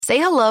Say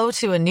hello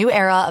to a new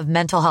era of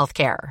mental health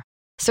care.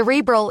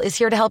 Cerebral is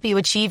here to help you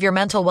achieve your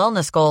mental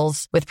wellness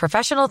goals with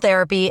professional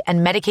therapy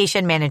and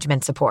medication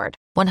management support.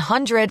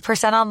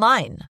 100%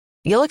 online.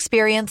 You'll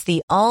experience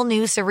the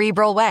all-new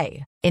Cerebral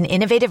Way, an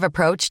innovative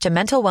approach to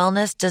mental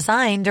wellness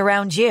designed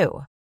around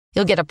you.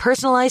 You'll get a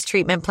personalized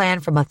treatment plan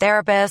from a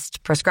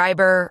therapist,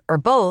 prescriber, or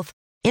both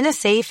in a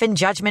safe and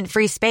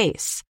judgment-free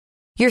space.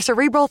 Your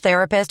Cerebral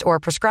therapist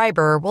or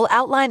prescriber will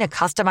outline a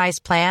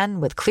customized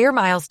plan with clear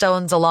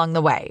milestones along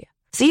the way,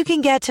 so you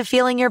can get to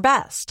feeling your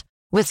best.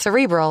 With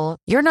Cerebral,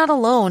 you're not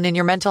alone in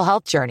your mental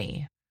health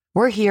journey.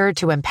 We're here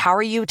to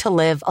empower you to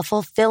live a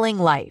fulfilling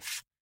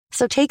life.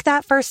 So take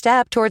that first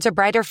step towards a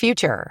brighter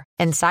future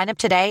and sign up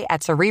today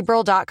at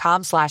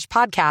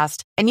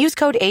Cerebral.com/podcast and use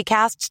code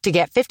ACAST to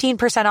get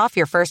 15% off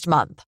your first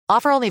month.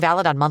 Offer only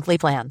valid on monthly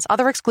plans.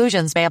 Other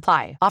exclusions may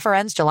apply. Offer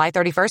ends July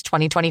 31st,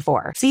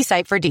 2024. See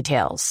site for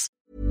details.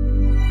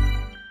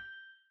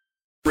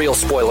 Real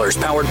spoilers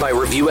powered by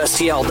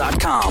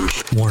ReviewSTL.com.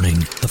 Warning,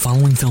 the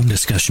following film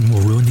discussion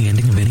will ruin the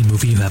ending of any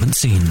movie you haven't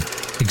seen.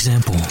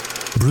 Example,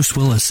 Bruce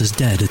Willis is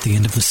dead at the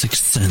end of The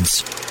Sixth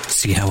Sense.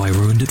 See how I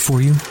ruined it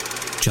for you?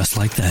 Just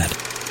like that.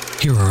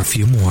 Here are a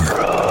few more.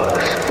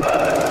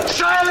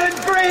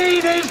 Silent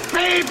breed is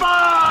people!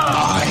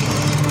 I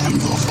am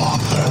your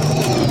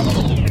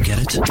father. Get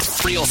it?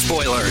 Real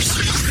spoilers.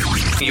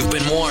 You've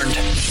been warned.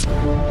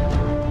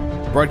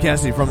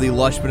 Broadcasting from the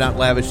lush but not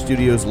lavish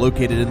studios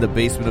located in the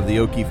basement of the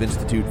O'Keefe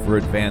Institute for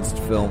Advanced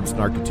Film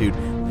Snarkitude,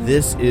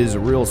 this is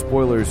Real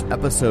Spoilers,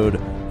 episode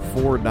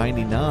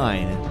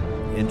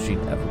 499, inching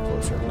ever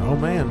closer. Oh,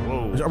 man.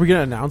 Whoa. Are we going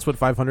to announce what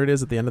 500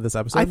 is at the end of this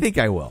episode? I think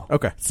I will.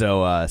 Okay.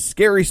 So,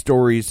 scary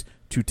stories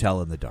to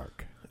tell in the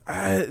dark.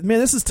 Man,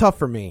 this is tough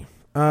for me.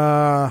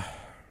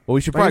 Well,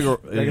 we should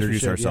probably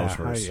introduce ourselves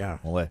first. Yeah.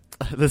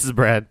 This is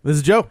Brad. This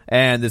is Joe.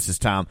 And this is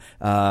Tom.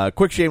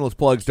 Quick shameless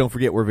plugs. Don't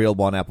forget we're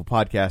available on Apple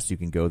Podcasts. You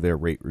can go there,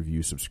 rate,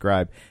 review,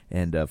 subscribe.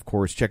 And, of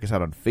course, check us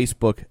out on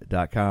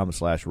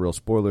Facebook.com/Real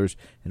Spoilers.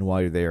 And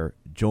while you're there,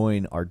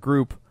 join our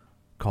group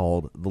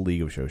called the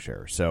League of Show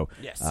Sharers. So,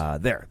 yes.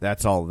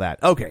 That's all of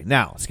that. Okay,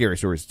 now, scary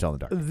stories to tell in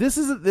the dark. This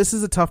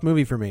is a tough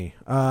movie for me.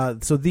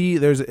 It's a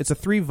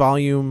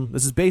 3-volume.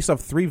 This is based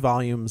off 3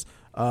 volumes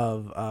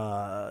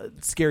of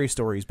scary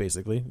stories,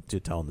 basically,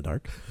 to tell in the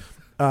dark.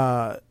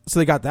 So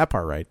they got that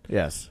part right.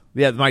 Yes.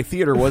 Yeah, my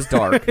theater was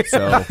dark,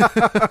 so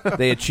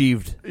they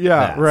achieved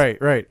that.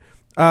 Right.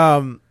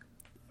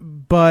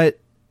 But,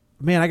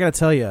 man, I got to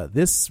tell you,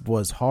 this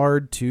was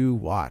hard to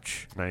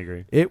watch. I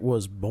agree. It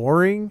was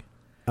boring,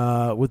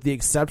 with the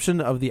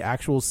exception of the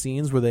actual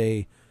scenes where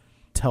they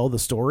tell the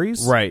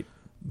stories. Right.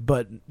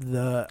 But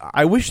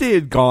I wish they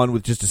had gone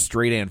with just a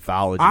straight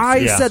anthology.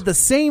 I said the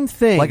same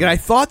thing. And I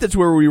thought that's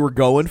where we were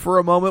going for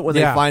a moment when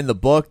they find the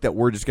book, that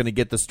we're just going to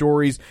get the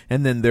stories,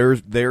 and then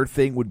their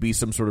thing would be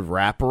some sort of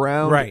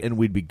wraparound, right, and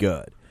we'd be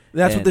good.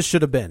 That's what this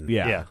should have been.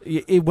 Yeah.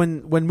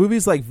 When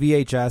movies like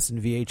VHS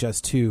and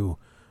VHS2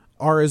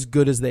 are as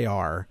good as they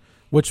are,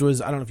 which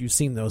was, I don't know if you've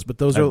seen those, but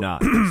those I've are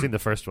not. I've seen the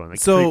first one.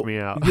 It creeped me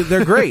out.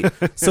 They're great.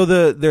 So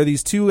there are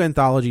these 2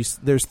 anthologies.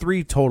 There's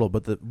 3 total,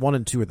 but the 1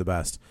 and 2 are the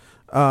best.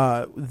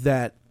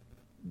 That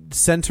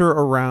center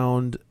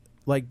around,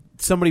 like,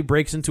 somebody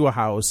breaks into a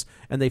house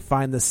and they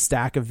find this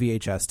stack of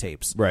VHS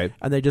tapes, right?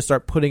 And they just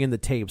start putting in the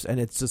tapes, and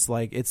it's just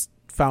like, it's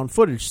found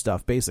footage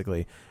stuff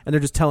basically, and they're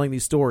just telling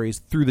these stories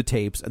through the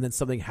tapes, and then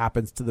something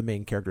happens to the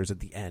main characters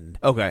at the end.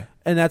 Okay.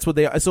 And that's what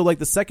so like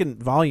the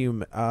second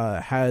volume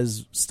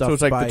has stuff, so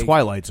it's like by the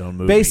Twilight Zone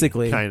movie,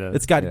 basically. Kind of.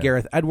 It's got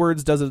Gareth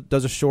Edwards does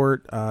a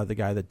short, the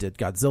guy that did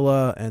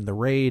Godzilla and The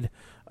Raid.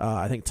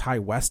 I think Ty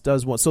West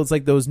does one. So it's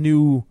like those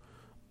new.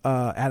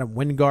 Adam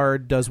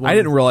Wingard does one. I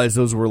didn't realize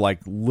those were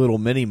like little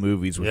mini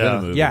movies within a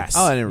movie. Yes.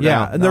 Oh, I didn't.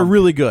 And they're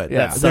really good.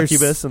 Yeah.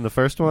 Succubus in the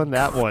first one.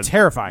 That one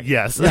terrifying.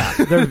 Yes. Yeah.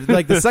 They're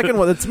like the second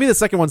one. To me, the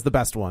second one's the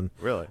best one.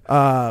 Really.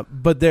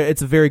 But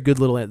it's a very good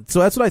little.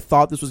 So that's what I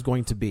thought this was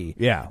going to be.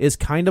 Yeah. Is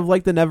kind of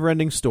like the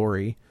Never-Ending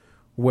Story,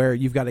 where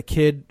you've got a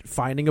kid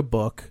finding a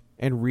book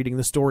and reading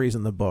the stories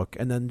in the book,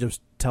 and then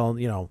just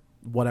telling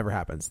whatever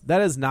happens.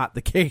 That is not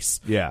the case.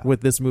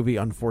 With this movie,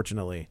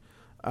 unfortunately.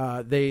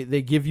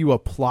 They give you a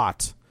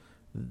plot.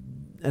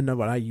 And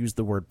when I use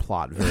the word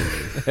plot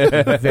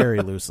very, very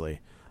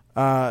loosely.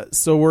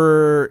 So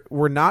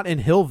we're not in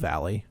Hill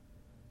Valley.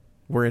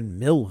 We're in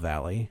Mill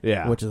Valley.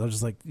 Yeah. Which is, I'm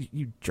just like,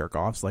 you jerk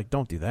offs. Like,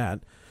 don't do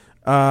that.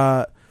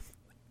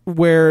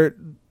 Where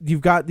you've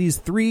got these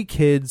 3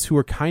 kids who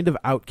are kind of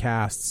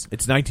outcasts.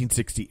 It's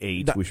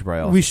 1968. We should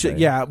probably also say.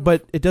 Yeah,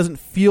 but it doesn't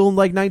feel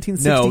like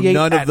 1968.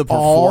 No, none of the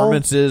all.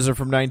 performances are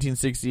from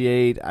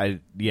 1968.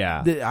 I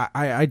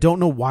don't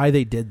know why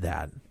they did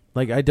that.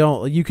 Like,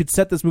 you could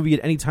set this movie at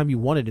any time you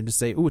wanted and just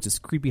say, "Ooh, it's this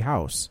creepy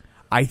house."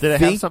 Did it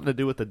have something to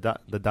do with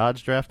the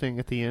Dodge drafting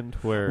at the end?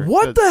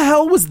 What the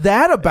hell was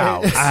that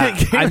about?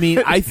 I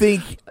mean, I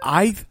think.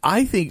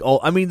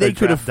 They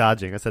could have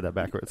dodging. I said that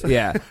backwards.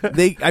 Yeah,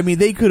 they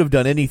could have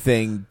done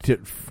anything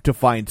to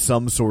find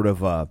some sort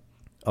of a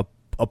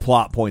a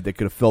plot point that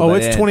could have filled. Oh, that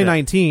it's in.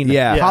 2019.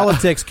 Yeah.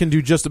 Politics can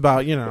do just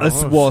about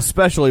well,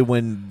 especially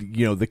when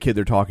the kid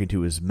they're talking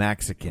to is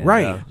Mexican,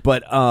 right?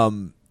 But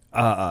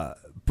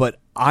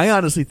I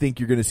honestly think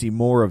you're going to see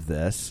more of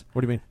this.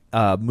 What do you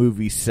mean?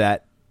 Movie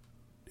set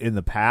in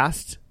the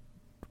past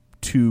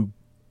to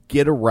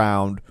get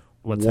around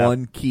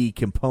one key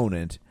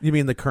component. You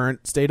mean the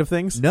current state of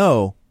things?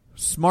 No,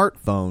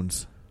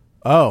 smartphones.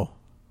 Oh,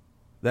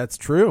 that's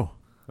true.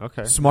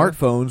 Okay.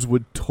 Smartphones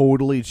would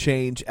totally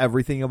change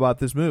everything about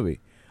this movie.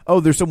 Oh,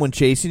 there's someone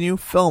chasing you?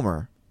 Film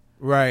her.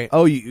 Right.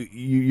 Oh,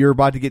 you're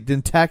about to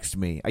then text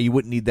me. You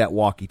wouldn't need that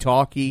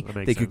walkie-talkie.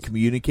 They could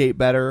communicate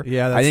better.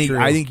 Yeah, that's true.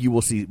 I think you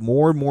will see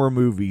more and more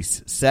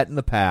movies set in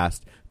the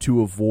past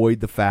to avoid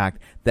the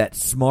fact that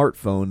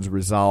smartphones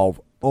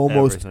resolve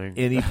almost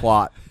any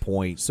plot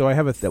point. So I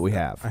have that we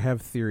have. I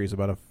have theories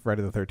about a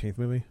Friday the 13th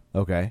movie.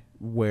 Okay.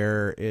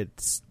 Where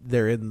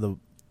they're in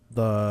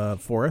the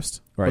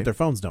forest, right, but their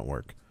phones don't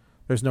work.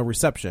 There's no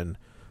reception,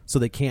 so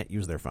they can't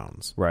use their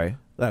phones. Right.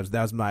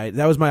 That was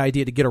my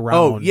idea to get around.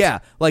 Oh yeah,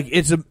 like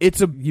it's a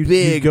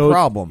big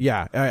problem.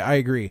 Yeah, I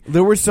agree.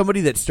 There was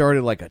somebody that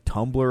started like a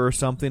Tumblr or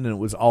something, and it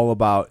was all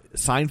about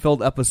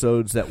Seinfeld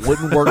episodes that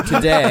wouldn't work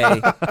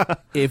today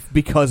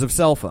because of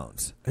cell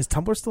phones. Is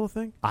Tumblr still a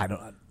thing? I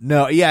don't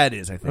know. Yeah, it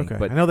is. I think. Okay.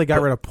 But I know they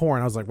got rid of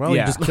porn. I was like, well,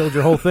 yeah. you just killed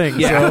your whole thing.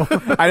 Yeah,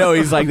 so. I know.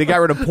 He's like, they got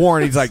rid of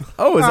porn. He's like,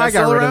 oh, is that I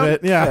got still rid around? of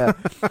it. Yeah.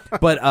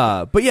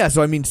 But yeah.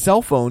 So I mean,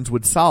 cell phones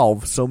would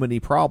solve so many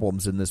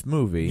problems in this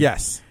movie.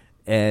 Yes.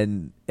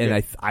 And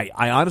yeah.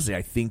 I honestly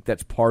I think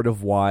that's part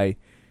of why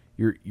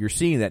you're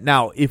seeing that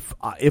now. If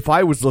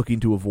I was looking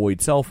to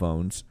avoid cell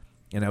phones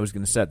and I was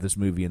going to set this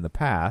movie in the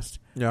past,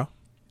 yeah,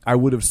 I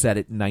would have set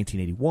it in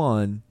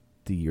 1981,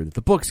 the year that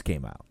the books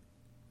came out,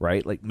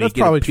 right? Like make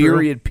that's it a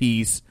period true.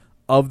 piece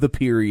of the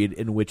period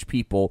in which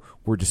people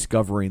were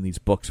discovering these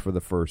books for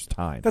the first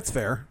time. That's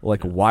fair.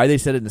 Like why they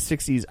said it in the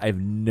 60s, I have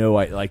no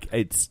idea. Like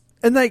it's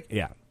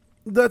yeah.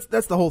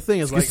 That's the whole thing.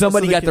 Is like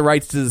somebody got the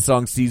rights to the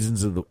song "Season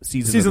of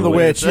the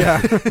Witch."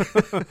 Yeah,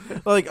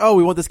 like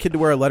we want this kid to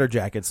wear a letter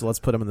jacket, so let's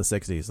put him in the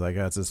 '60s. Like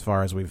that's as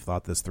far as we've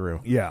thought this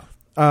through. Yeah,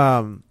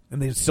 and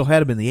they still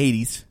had him in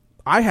the '80s.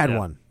 I had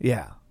one.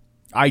 Yeah,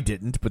 I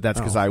didn't, but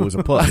that's because I was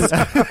a puss.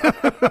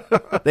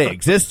 They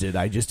existed.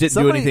 I just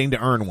didn't do anything to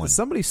earn one.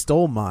 Somebody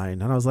stole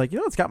mine, and I was like,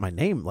 it's got my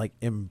name like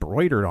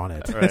embroidered on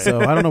it. Right.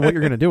 So I don't know what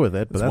you're going to do with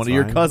it. But it's that's one of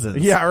your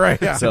cousins. Yeah,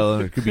 right. Yeah. So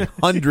there could be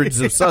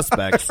hundreds of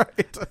suspects.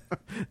 Right.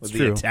 It's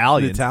true. The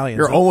Italians.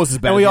 You're almost as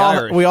bad.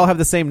 And we all have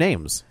the same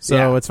names,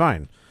 so it's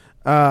fine.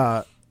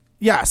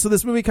 Yeah. So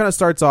this movie kind of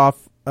starts off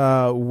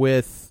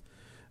with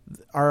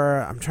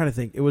our. I'm trying to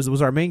think. It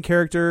was our main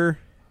character.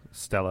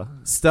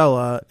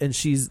 Stella, and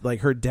she's like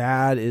her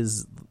dad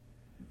is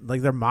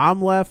like their mom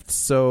left,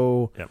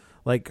 so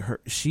like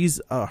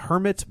she's a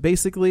hermit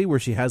basically, where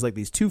she has like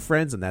these two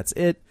friends and that's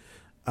it.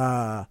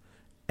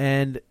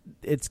 And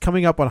it's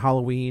coming up on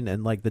Halloween,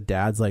 and like the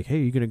dad's like, "Hey,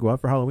 you gonna go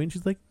out for Halloween?"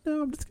 She's like,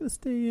 "No, I'm just gonna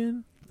stay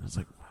in." I was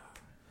like,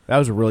 that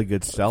was a really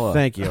good Stella.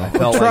 Thank you.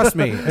 Trust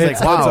me,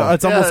 it's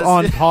almost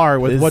on par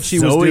with what she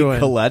was doing.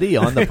 Coletti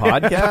on the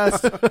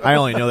podcast. I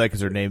only know that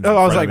because her name's. I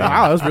was like,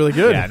 wow, that was really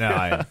good. Yeah,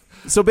 no.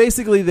 So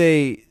basically,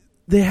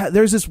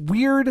 there's this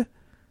weird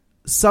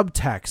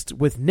subtext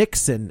with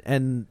Nixon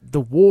and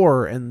the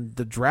war and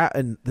the draft.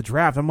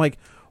 I'm like,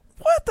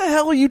 what the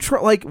hell are you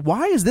like?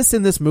 Why is this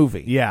in this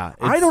movie? Yeah,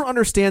 I don't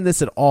understand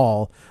this at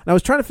all. And I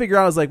was trying to figure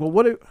out. I was like,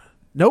 well,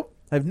 nope.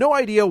 I have no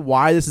idea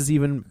why this is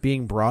even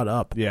being brought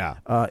up. Yeah,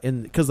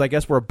 because I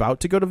guess we're about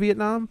to go to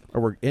Vietnam,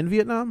 or we're in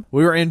Vietnam.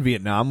 We were in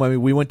Vietnam. I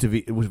mean, we went to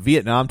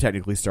Vietnam.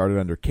 Technically started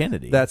under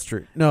Kennedy. That's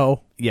true.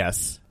 No.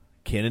 Yes.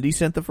 Kennedy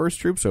sent the first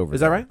troops over.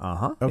 Is that right?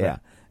 Uh-huh. Okay. Yeah.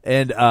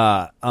 And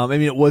I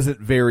mean, it wasn't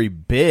very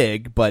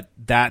big, but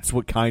that's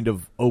what kind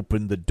of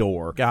opened the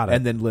door. Got it.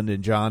 And then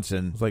Lyndon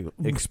Johnson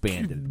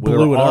expanded.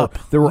 Blew it up.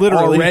 There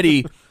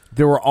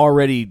were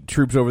already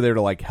troops over there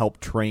to like help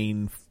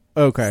train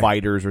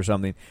fighters or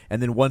something.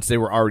 And then once they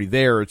were already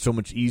there, it's so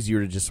much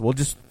easier to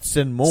just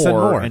send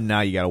more. And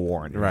now you got a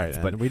war on your hands.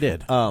 But we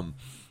did.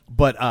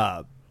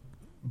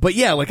 But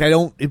yeah, like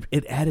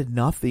it added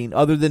nothing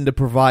other than to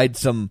provide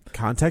some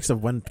context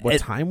of what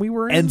time we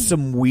were in, and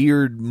some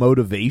weird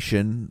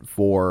motivation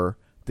for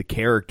the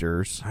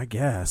characters, I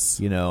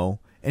guess.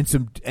 And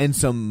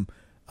some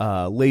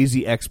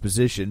lazy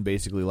exposition,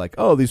 basically like,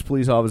 oh, these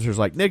police officers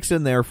like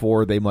Nixon,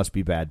 therefore they must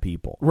be bad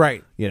people,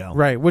 right?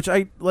 Right. Which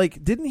I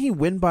like. Didn't he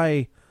win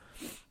by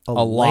a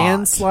lot.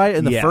 landslide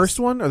in the first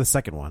one or the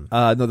second one?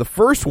 No, the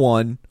first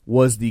one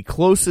was the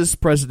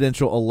closest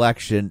presidential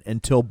election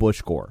until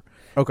Bush Gore.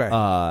 Okay.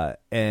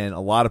 And a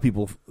lot of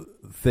people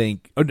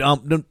think...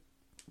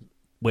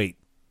 wait.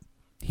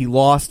 He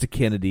lost to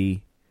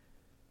Kennedy.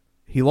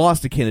 He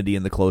lost to Kennedy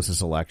in the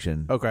closest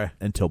election. Okay.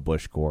 Until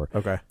Bush Gore.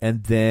 Okay.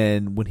 And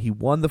then when he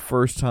won the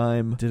first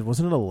time...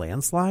 Wasn't it a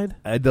landslide?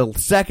 The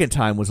second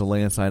time was a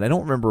landslide. I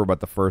don't remember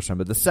about the first time,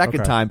 but the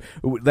second time,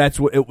 that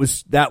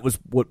was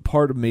what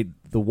part of made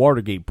the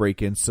Watergate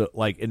break-in, so,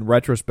 like, in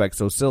retrospect,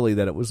 so silly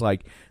that it was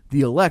like,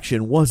 the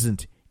election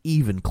wasn't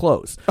even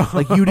close.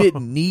 Like, you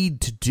didn't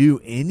need to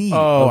do any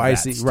of I that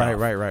see. stuff.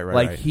 Right.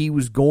 Like, right. he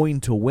was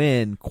going to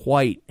win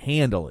quite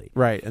handily.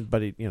 Right,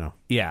 but he,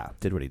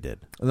 did what he did.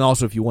 And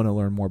also, if you want to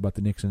learn more about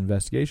the Nixon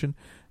investigation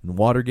and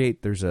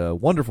Watergate, there's a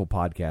wonderful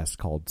podcast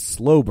called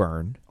Slow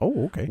Burn.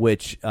 Oh, okay.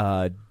 Which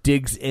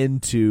digs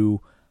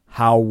into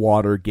how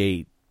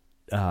Watergate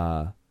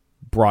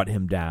brought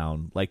him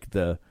down, like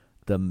the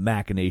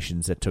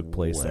machinations that took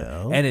place there,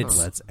 and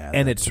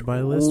it's to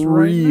my list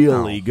really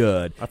right now.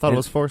 good. I thought it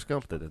was Forrest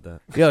Gump that did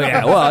that.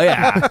 Yeah, well,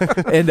 yeah,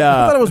 and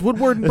I thought it was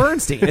Woodward and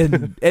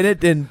Bernstein,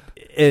 and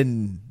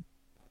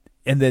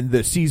then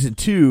the season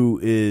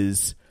 2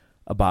 is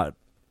about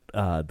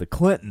the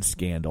Clinton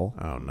scandal.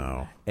 Oh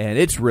no! And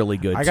it's really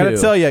good. I got to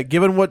tell you,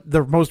 given what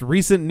the most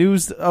recent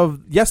news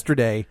of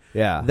yesterday,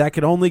 that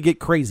could only get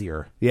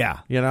crazier. Yeah,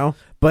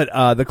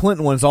 But the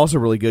Clinton one is also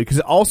really good because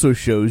it also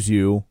shows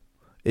you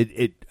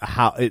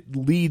how it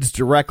leads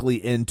directly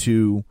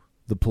into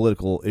the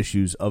political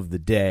issues of the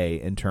day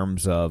in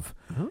terms of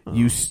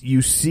you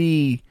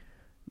see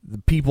the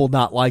people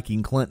not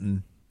liking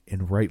Clinton,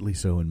 and rightly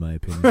so in my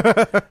opinion,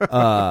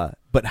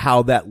 but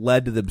how that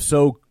led to them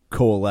so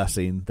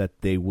coalescing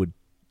that they would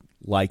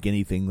like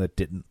anything that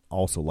didn't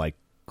also like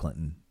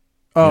Clinton.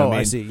 You know what I mean?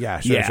 I see. Yeah,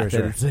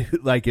 sure.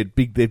 Like it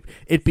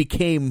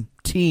became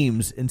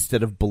teams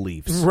instead of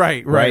beliefs.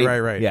 Right.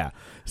 Yeah.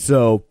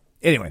 So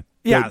anyway.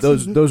 Yeah,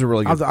 those are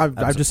really good.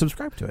 I've just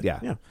subscribed to it.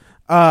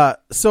 Yeah.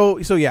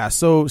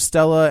 So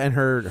Stella and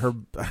her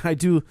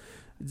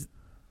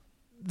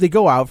they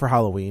go out for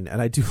Halloween,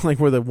 and I do like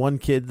where the one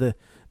kid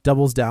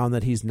doubles down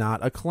that he's not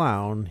a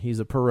clown,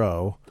 he's a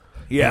Perot.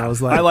 Yeah, and I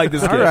was like, I like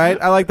this kid. All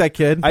right, I like that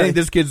kid. I think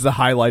this kid's the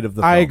highlight of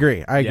the film. I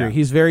agree. Yeah.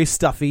 He's very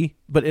stuffy,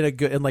 but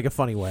in like a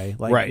funny way,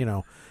 like right.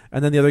 And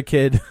then the other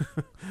kid,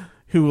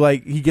 who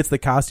like he gets the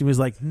costume, is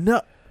like,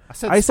 no.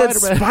 I said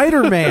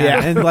Spider-Man,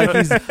 yeah. and like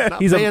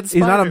he's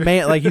not a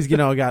man, like he's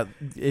got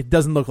it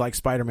doesn't look like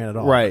Spider-Man at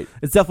all. Right.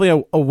 It's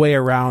definitely a way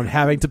around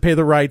having to pay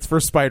the rights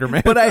for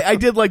Spider-Man. But I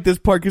did like this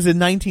part because in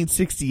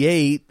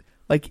 1968,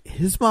 like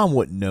his mom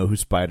wouldn't know who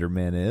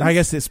Spider-Man is. I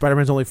guess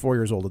Spider-Man's only 4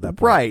 years old at that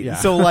point. Right. Yeah.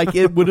 So like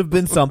it would have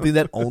been something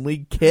that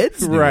only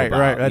kids knew right. about,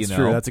 Right. That's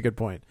true. That's a good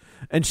point.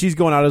 And she's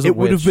going out as a witch. It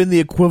would have been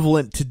the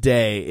equivalent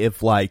today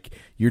if like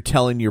you're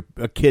telling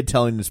a kid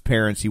telling his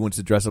parents he wants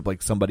to dress up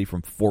like somebody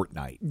from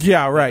Fortnite.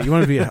 Yeah, right. You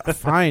want to be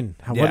fine.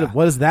 Yeah.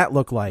 What does that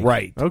look like?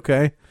 Right.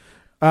 Okay.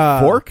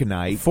 Fork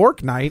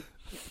night.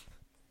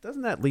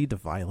 Doesn't that lead to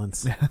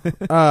violence?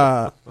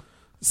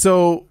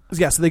 So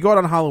they go out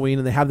on Halloween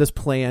and they have this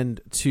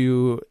planned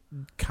to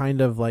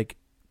kind of like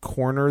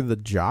corner the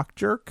jock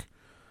jerk,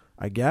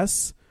 I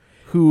guess,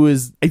 who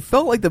is. I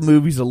felt like the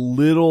movie's a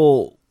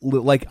little.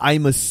 Like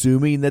I'm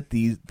assuming that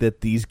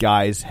these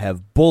guys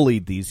have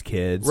bullied these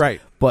kids,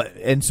 right?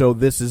 And so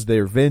this is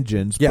their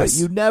vengeance. Yes.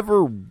 But you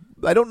never.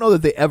 I don't know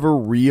that they ever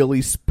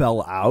really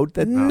spell out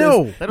that.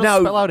 No, they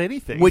don't spell out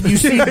anything. When you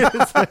see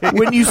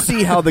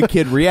how the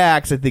kid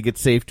reacts, I think it's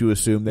safe to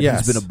assume that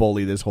he's been a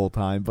bully this whole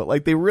time. But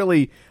like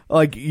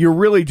you're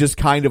really just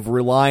kind of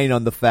relying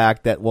on the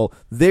fact that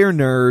they're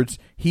nerds.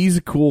 He's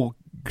a cool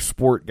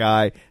sport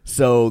guy,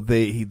 so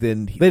they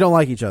don't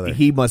like each other.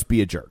 He must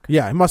be a jerk.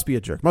 Yeah, he must be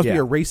a jerk. Must be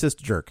a racist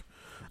jerk.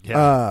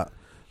 Yeah.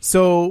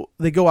 So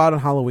they go out on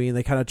Halloween.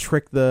 They kind of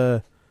trick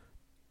the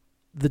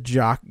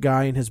jock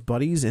guy and his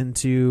buddies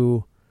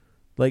into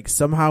like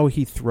somehow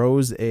he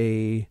throws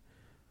a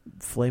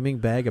flaming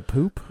bag of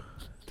poop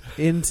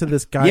into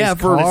this guy's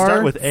car. They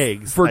start with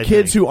eggs. For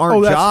kids who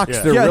aren't jocks,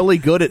 they're really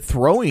good at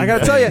throwing. I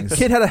gotta tell you,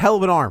 kid had a hell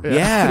of an arm.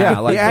 Yeah,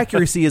 like, the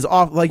accuracy is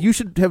off. Like you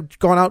should have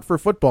gone out for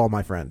football,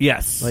 my friend.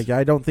 Yes. Like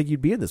I don't think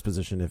you'd be in this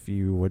position if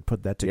you would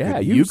put that to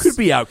good use. You could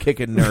be out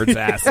kicking nerds'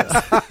 asses.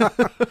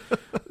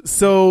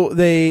 So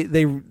they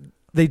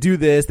do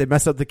this. They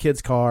mess up the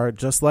kid's car,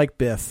 just like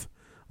Biff.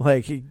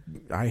 Like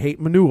I hate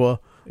Manua.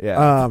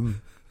 Yeah.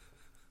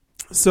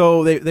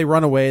 So they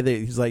run away.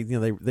 He's like,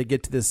 they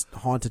get to this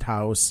haunted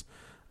house.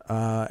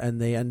 And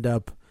they end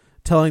up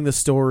telling the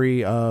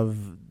story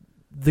of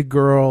the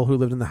girl who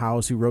lived in the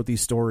house who wrote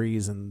these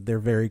stories, and they're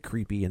very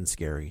creepy and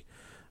scary.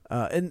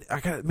 And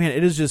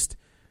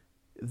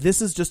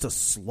this is just a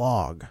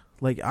slog.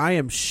 Like I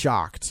am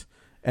shocked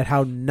at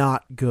how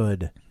not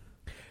good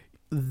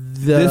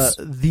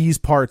these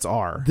parts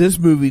are. This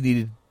movie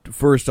needed,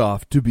 first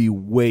off, to be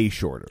way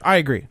shorter. I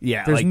agree.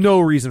 Yeah, there's no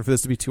reason for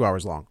this to be 2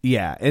 hours long.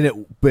 Yeah,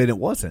 but it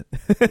wasn't.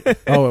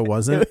 Oh, it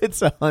wasn't.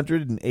 It's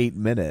 108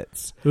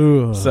 minutes.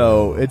 Ugh.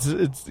 So it's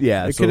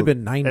yeah. It could have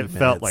been 90 minutes. It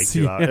felt like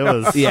 2 hours. It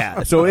was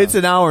yeah. So it's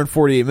an hour and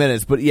 48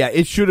 minutes, but yeah,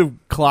 it should have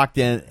clocked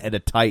in at a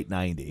tight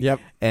 90. Yep.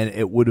 And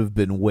it would have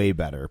been way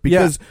better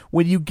because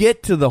when you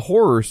get to the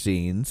horror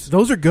scenes,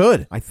 those are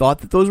good. I thought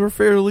that those were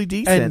fairly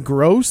decent and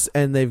gross,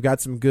 and they've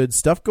got some good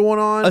stuff going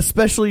on,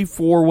 especially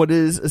for what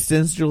is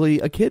essentially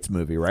a kids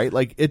movie, right?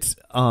 Like it's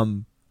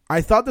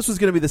I thought this was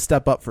going to be the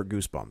step up for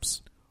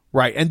Goosebumps.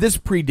 Right, and this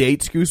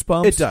predates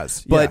Goosebumps. It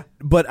does,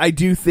 but I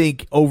do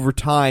think over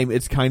time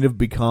it's kind of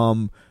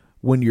become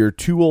when you're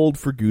too old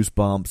for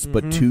Goosebumps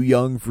but too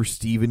young for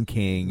Stephen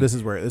King. This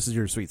is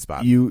your sweet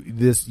spot.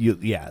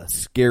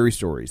 Scary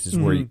stories is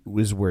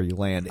where you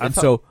land. And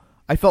so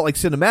I felt like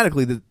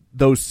cinematically that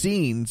those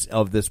scenes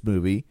of this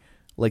movie,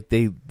 like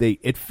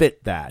it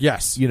fit that.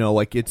 Yes.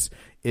 Like it's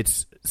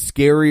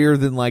scarier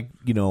than like,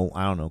 I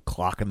don't know,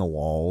 Clock in the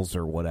Walls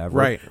or whatever.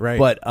 Right.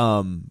 But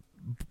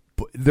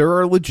there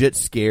are legit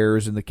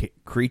scares, and the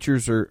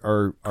creatures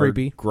are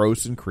creepy,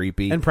 gross and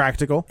creepy, and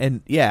practical.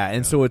 And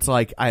so it's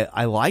like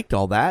I liked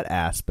all that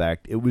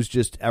aspect. It was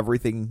just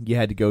everything you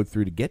had to go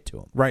through to get to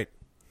them. Right.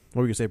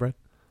 What were you gonna say, Brad?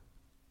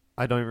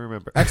 I don't even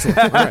remember. Excellent.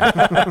 All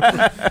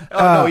right.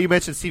 No, you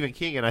mentioned Stephen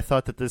King, and I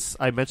thought that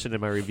I mentioned in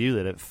my review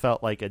that it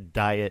felt like a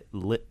diet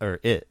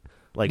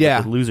like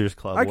the Losers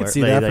Club. I could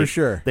see that for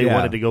sure. They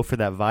wanted to go for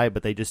that vibe,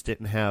 but they just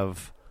didn't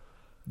have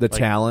the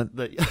talent.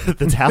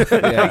 The talent,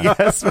 I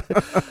guess.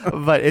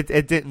 But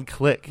it didn't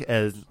click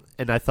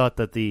and I thought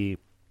that the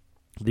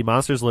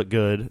monsters looked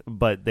good,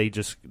 but they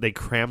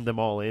crammed them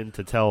all in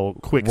to tell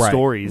quick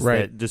stories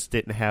that just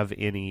didn't have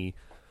anything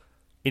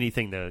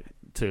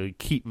to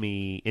keep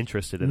me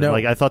interested in it.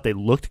 Like, I thought they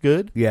looked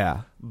good.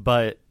 Yeah.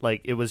 But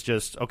like it was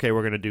just, okay,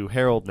 we're gonna do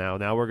Harold now.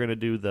 Now we're gonna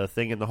do the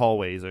thing in the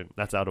hallways, and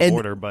that's out of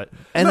order. But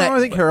I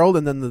think Harold,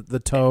 and then the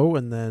toe,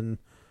 and then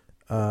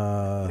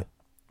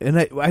and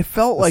I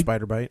felt like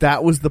spider bite.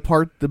 That was the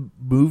part the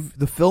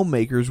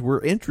filmmakers were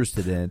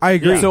interested in. I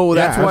agree. So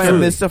that's why I'm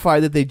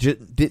mystified that they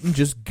didn't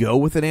just go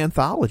with an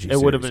anthology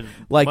series. It would have been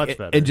like much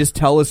better. And just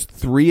tell us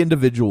 3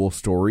 individual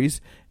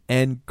stories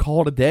and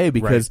call it a day,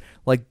 because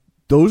like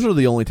those are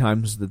the only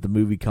times that the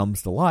movie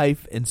comes to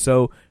life, and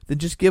so then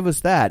just give us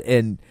that.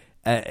 And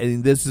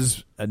this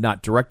is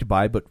not directed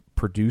by, but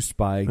produced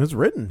by. It's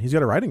written. He's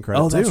got a writing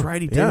credit. Oh, that's too.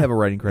 right. He did have a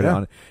writing credit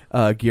on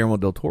it. Guillermo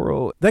del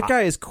Toro. That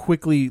guy is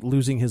quickly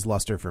losing his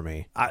luster for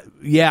me.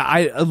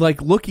 I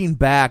like looking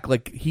back.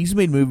 Like, he's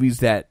made movies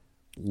that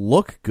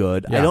look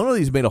good. I don't know that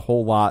he's made a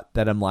whole lot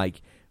that I'm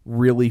like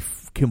really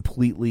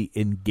completely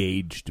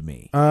engaged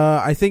me.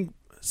 I think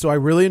so. I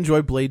really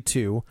enjoy Blade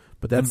 2,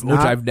 but that's which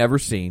I've never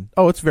seen.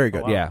 Oh, it's very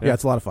good. Oh, wow. Yeah,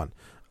 it's a lot of fun.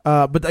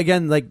 But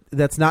again, like,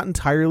 that's not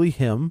entirely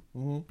him.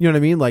 You know what I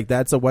mean? Like,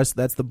 that's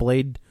the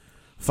Blade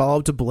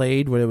follow-up to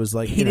Blade, when it was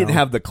like he didn't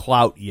have the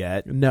clout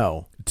yet.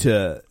 No.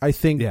 I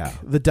think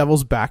The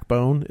Devil's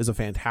Backbone is a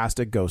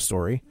fantastic ghost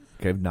story.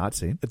 Okay, I've not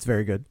seen. It's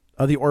very good.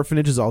 The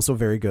Orphanage is also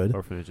very good.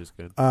 Orphanage is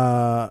good.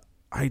 I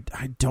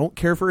don't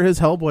care for his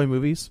Hellboy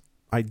movies.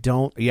 I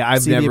don't. Yeah,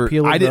 I've see never. the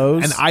appeal of I didn't,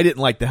 those. and I didn't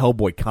like the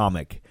Hellboy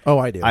comic. Oh,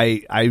 I do.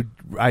 I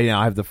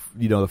have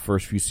the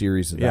first few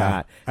series of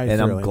that,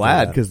 and I'm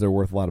glad because they're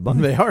worth a lot of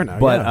money. They are now,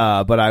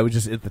 but I was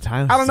just at the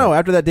time. I don't know.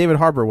 After that David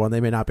Harbour one, they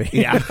may not be.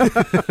 Yeah,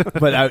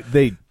 but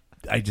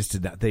I just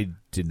did not. They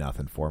did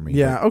nothing for me.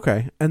 Yeah.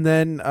 Okay. And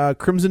then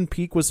Crimson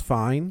Peak was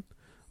fine.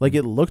 Like,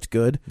 it looked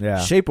good. Yeah.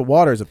 Shape of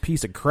Water is a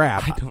piece of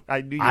crap.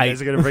 I knew you guys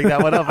were going to bring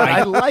that one up.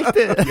 I liked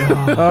it.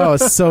 Oh,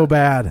 it's so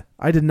bad.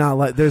 I did not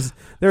like.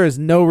 There is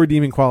no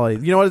redeeming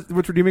quality. You know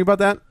what's redeeming about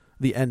that?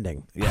 The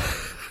ending. Yeah.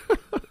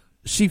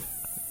 She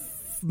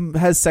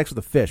has sex with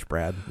a fish,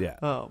 Brad. Yeah.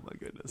 Oh my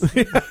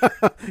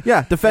goodness.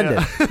 Yeah. Defend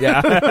it.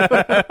 Yeah.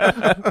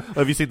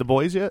 Have you seen The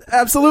Boys yet?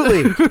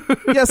 Absolutely.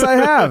 Yes, I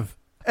have.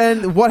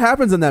 And what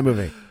happens in that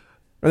movie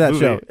or that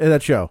show?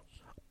 That show,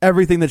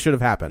 everything that should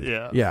have happened.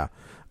 Yeah. Yeah.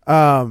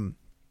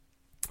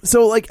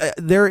 So like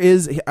there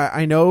is,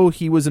 I know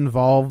he was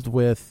involved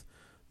with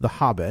The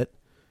Hobbit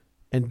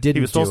and didn't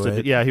he was supposed do to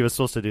it. Yeah, he was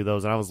supposed to do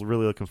those, and I was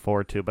really looking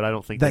forward to it, but I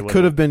don't think that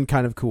could have been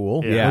kind of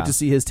cool. Yeah. Like, to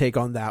see his take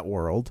on that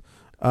world.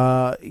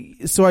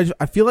 So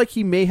I feel like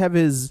he may have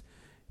his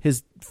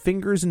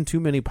fingers in too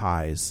many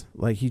pies.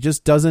 Like, he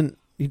just doesn't.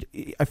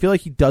 I feel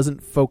like he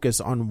doesn't focus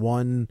on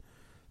one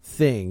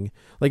thing.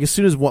 Like, as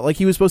soon as like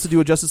he was supposed to do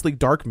a Justice League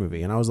Dark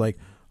movie, and I was like,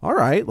 all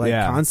right, like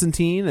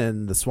Constantine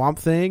and the Swamp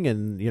Thing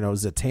and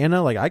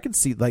Zatanna, like I could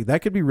see like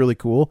that could be really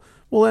cool.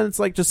 Well, then it's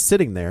like just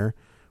sitting there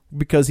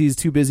because he's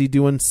too busy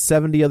doing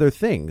 70 other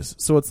things.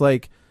 So it's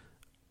like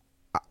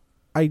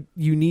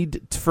you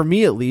need, for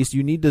me at least,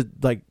 you need to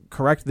like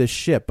correct this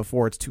ship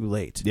before it's too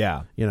late.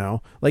 Yeah.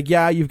 Like,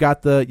 you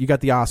got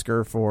the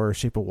Oscar for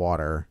Shape of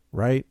Water,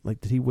 right? Like,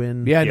 did he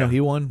win? Yeah, no,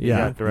 he won.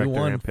 Yeah, director he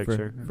won and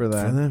picture for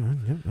that.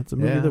 Yeah, that's a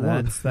movie that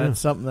won. That's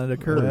something that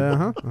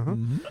occurred.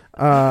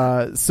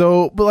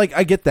 So, but like,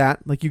 I get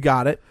that. Like, you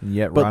got it. And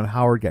yet Ron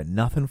Howard got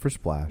nothing for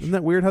Splash. Isn't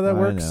that weird how that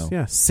works? Know.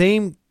 Yeah,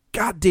 same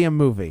goddamn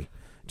movie,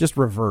 just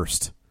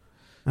reversed.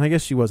 And I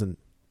guess she wasn't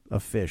a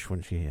fish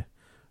when he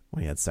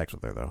had sex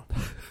with her, though.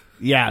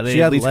 Yeah, they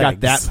she at least legs.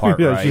 got that part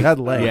Yeah, right. she had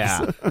legs.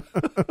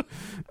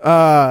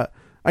 Yeah.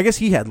 I guess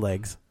he had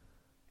legs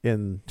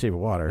in Shape of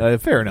Water.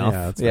 Fair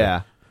enough.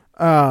 Yeah.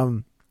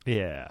 Right.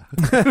 Yeah.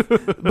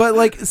 But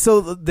like,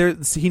 so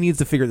he needs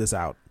to figure this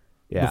out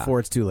before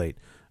it's too late.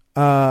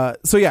 So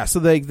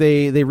they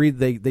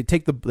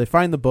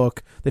find the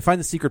book, they find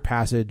the secret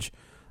passage.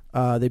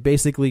 They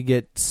basically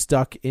get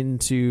stuck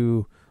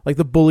into, like,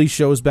 the bully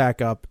shows back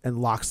up and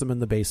locks them in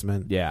the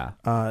basement. Yeah.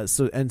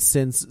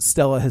 Since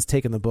Stella has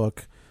taken the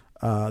book,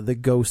 the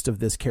ghost of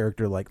this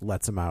character like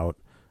lets him out,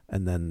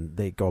 and then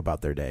they go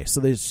about their day.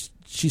 So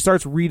she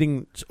starts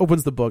reading,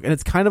 opens the book, and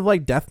it's kind of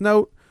like Death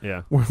Note,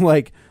 where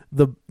like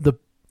the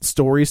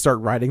stories start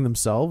writing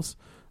themselves.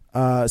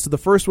 So the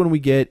first one we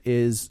get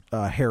is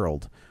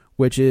Harold,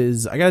 which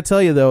is, I gotta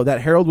tell you though,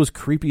 that Harold was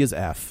creepy as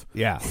F.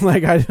 Yeah.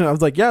 Like I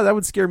was like, yeah, that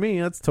would scare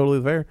me. That's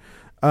totally fair.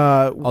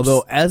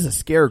 Although as a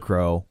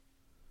scarecrow,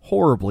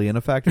 horribly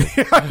ineffective.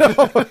 Look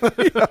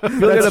at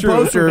the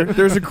poster.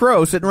 There's a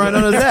crow sitting right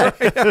on his head.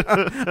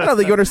 I don't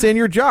think you understand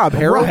your job,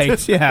 Harold.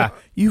 Right? Yeah,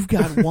 you've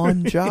got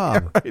one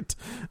job.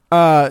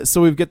 Right.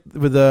 So we've got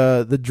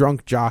the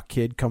drunk jock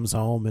kid comes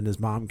home, and his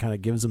mom kind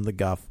of gives him the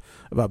guff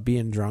about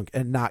being drunk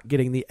and not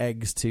getting the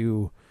eggs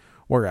to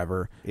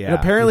wherever. Yeah. And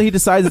apparently he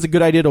decides it's a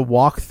good idea to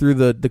walk through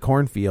the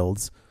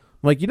cornfields.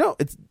 Like,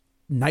 it's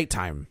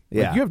nighttime.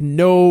 Yeah. Like, you have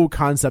no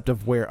concept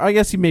of where. I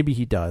guess maybe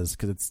he does,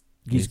 because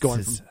he's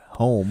going from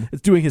home.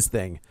 It's doing his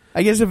thing.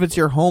 I guess if it's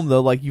your home,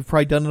 though, like, you've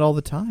probably done it all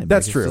the time.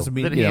 That's true.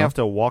 Did he have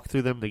to walk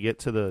through them to get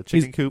to the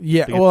chicken coop?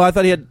 Yeah. Well, I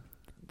thought he had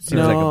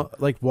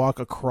walk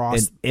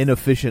across an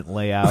inefficient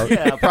layout.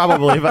 Yeah,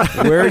 probably. But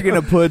we're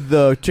gonna put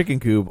the chicken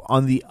coop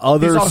on the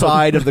other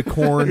side of the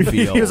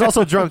cornfield. He was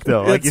also drunk,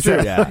 though. Like you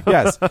said. Yeah.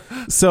 Yes.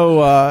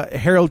 So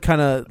Harold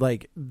kind of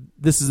like,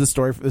 this is the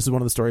story. This is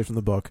one of the stories from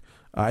the book.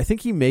 I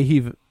think he may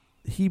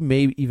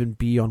even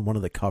be on one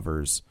of the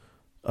covers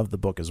of the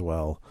book as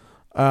well.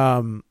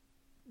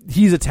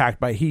 He's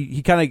attacked by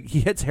he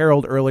hits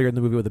Harold earlier in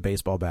the movie with a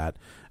baseball bat,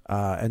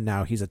 and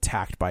now he's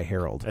attacked by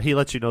Harold. He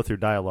lets you know through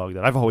dialogue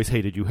that I've always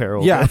hated you,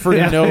 Harold. Yeah, for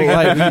no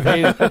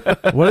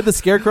life. What did the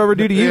Scarecrow ever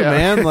do to you,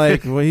 man?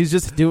 Like, well, he's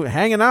just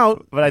hanging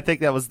out. But I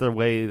think that was the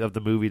way of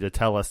the movie to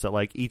tell us that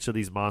like each of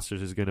these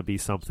monsters is going to be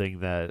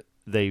something that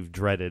they've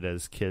dreaded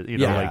as kids.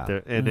 Like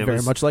and it very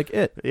was, much like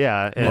it.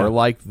 Yeah, or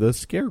like the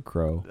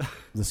Scarecrow,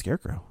 the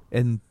Scarecrow,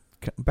 and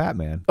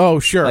Batman. Oh,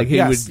 sure. Like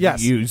he would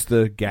use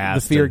the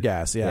gas, the fear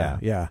gas.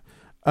 Yeah.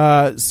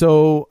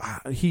 So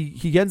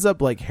he ends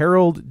up like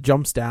Harold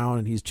jumps down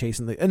and he's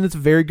chasing and it's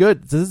very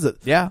good. These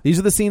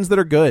are the scenes that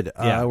are good.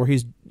 Where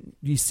he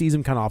sees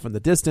him kind of off in the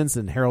distance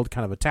and Harold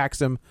kind of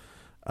attacks him,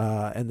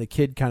 and the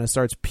kid kind of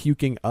starts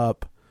puking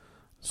up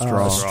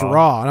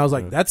straw. And I was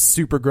like, that's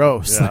super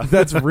gross. Yeah. Like,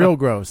 that's real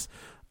gross.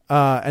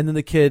 And then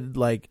the kid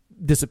like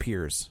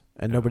disappears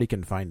and nobody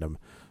can find him.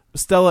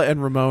 Stella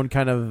and Ramon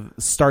kind of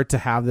start to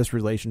have this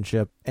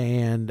relationship,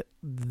 and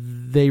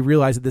they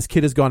realize that this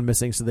kid has gone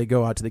missing, so they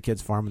go out to the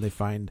kid's farm and they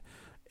find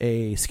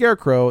a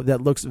scarecrow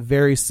that looks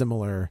very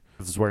similar.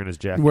 He's wearing his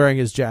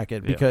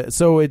jacket. Because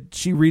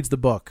she reads the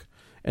book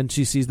and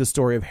she sees the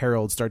story of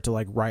Harold start to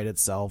like write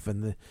itself,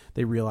 and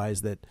they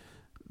realize that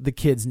the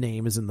kid's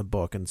name is in the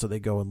book, and so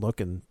they go and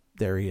look, and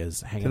there he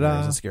is hanging there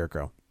as a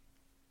scarecrow.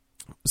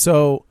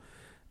 So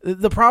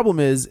the problem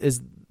is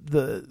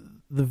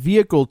the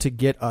vehicle to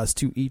get us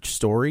to each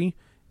story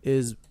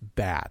is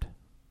bad.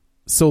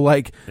 So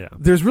like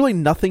there's really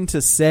nothing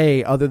to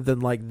say other than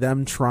like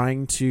them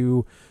trying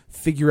to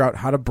figure out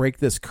how to break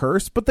this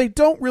curse, but they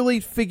don't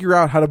really figure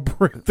out how to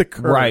break the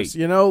curse. Right.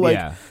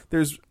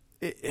 This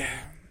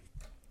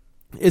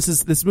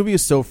movie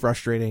is so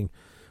frustrating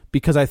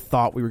because I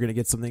thought we were going to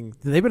get something.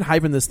 They've been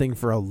hyping this thing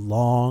for a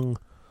long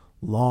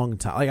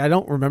time. Like I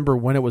don't remember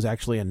when it was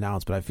actually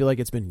announced, but I feel like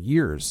it's been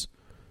years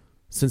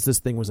since this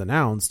thing was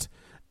announced.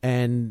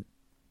 And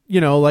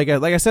like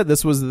I said,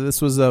 this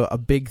was a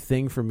big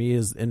thing for me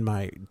is in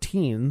my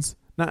teens,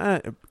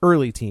 not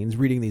early teens,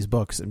 reading these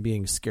books and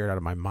being scared out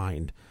of my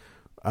mind.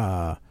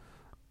 And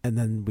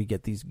then we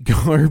get this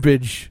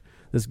garbage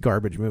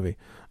movie.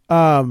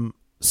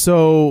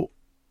 So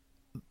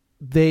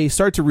they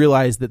start to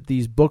realize that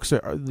these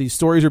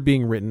stories are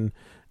being written,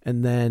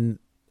 and then,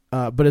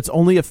 but it's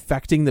only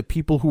affecting the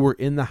people who were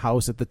in the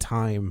house at the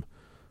time,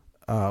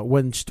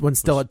 when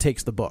Stella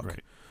takes the book.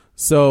 Right.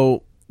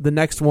 So the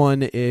next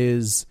one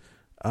is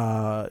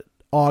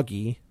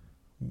Augie,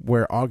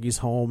 where Augie's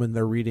home and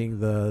they're reading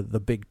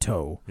the Big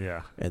Toe.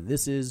 Yeah. And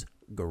this is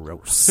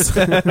gross.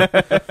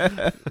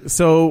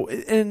 So,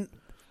 and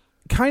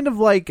kind of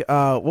like,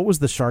 what was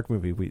the shark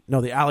movie?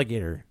 The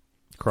Alligator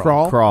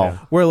Crawl. Yeah.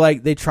 Where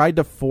like they tried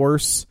to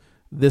force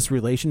this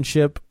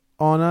relationship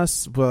on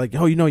us, but like,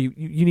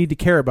 you need to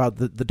care about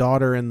the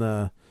daughter and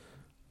the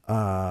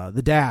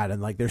dad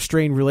and like their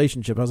strained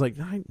relationship. I was like,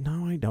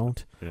 no, I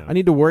don't. Yeah. I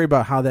need to worry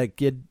about how that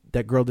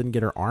girl didn't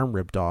get her arm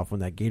ripped off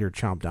when that gator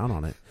chomped down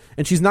on it,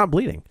 and she's not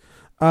bleeding.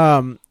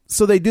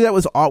 So they do that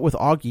with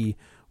Augie,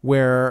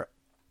 where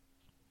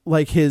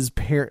like his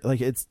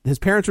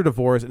parents are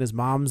divorced and his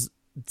mom's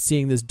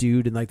seeing this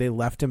dude and like they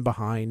left him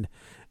behind,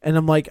 and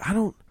I'm like, I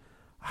don't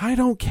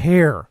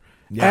care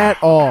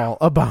at all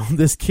about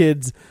this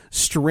kid's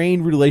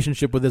strained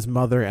relationship with his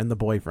mother and the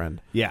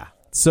boyfriend. Yeah.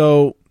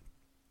 So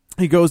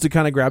he goes to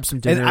kind of grab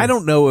some dinner. And I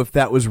don't know if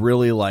that was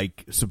really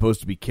like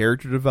supposed to be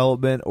character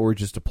development or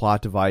just a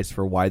plot device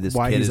for why this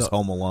kid is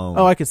home alone.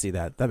 Oh, I can see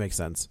that. That makes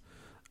sense.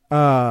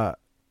 So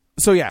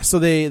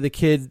the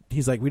kid,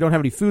 he's like, we don't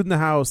have any food in the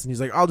house, and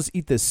he's like, I'll just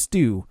eat this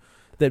stew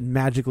that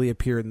magically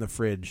appeared in the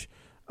fridge.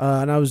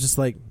 And I was just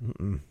like,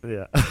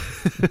 yeah,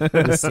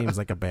 this seems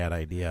like a bad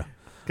idea.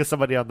 because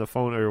somebody on the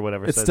phone or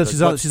whatever It's said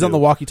she's on the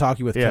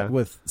walkie-talkie with Yeah.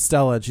 with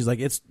Stella, and she's like,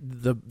 it's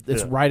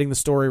writing the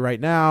story right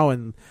now,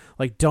 and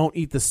like, don't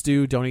eat the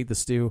stew,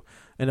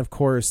 and of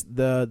course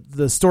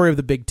the story of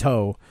the big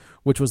toe,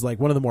 which was like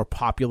one of the more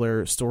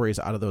popular stories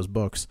out of those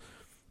books,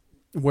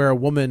 where a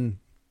woman,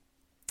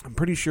 I'm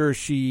pretty sure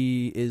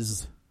she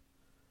is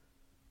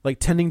like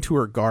tending to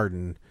her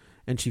garden,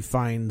 and she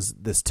finds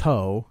this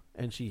toe,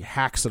 and she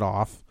hacks it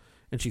off,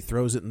 and she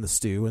throws it in the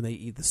stew, and they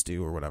eat the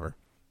stew or whatever.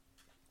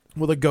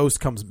 Well, the ghost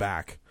comes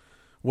back.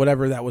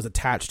 Whatever that was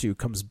attached to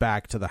comes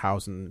back to the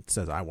house and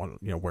says, I want,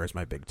 where's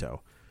my big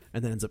toe?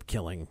 And then ends up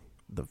killing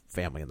the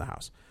family in the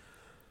house.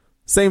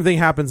 Same thing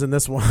happens in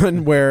this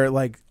one where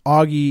like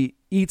Augie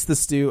eats the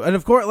stew. And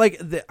of course,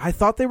 like I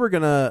thought they were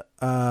going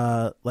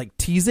to like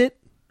tease it,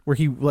 where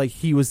he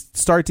would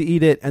start to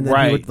eat it and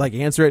then he would like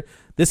answer it.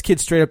 This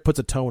kid straight up puts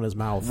a toe in his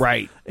mouth.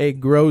 Right. A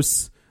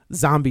gross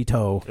zombie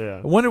toe.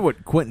 Yeah. I wonder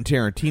what Quentin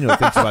Tarantino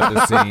thinks about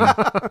this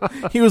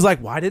scene. He was like,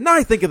 why didn't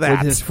I think of that?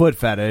 With his foot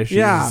fetish.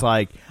 Yeah. He's just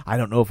like, I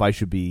don't know if I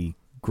should be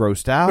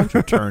grossed out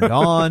or turned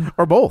on.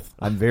 Or both.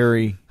 I'm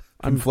very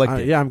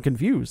conflicted. I'm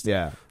confused.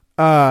 Yeah.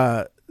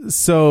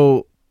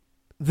 So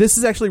this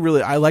is actually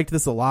really, I liked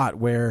this a lot,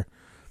 where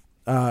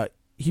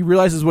he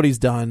realizes what he's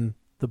done.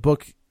 The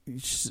book,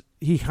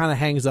 he kind of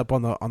hangs up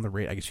on the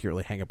radio. I guess you can't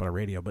really hang up on a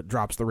radio, but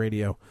drops the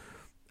radio.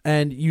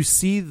 And you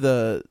see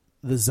the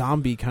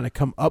zombie kind of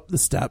come up the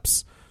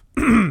steps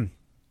and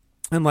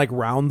like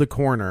round the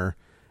corner,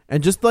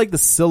 and just like the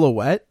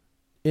silhouette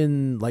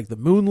in like the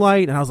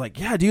moonlight. And I was like,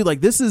 yeah, dude,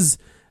 like this is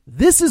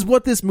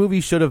what this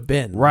movie should have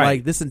been. Right.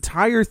 Like this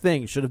entire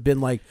thing should have been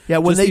like, Yeah,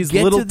 when just they these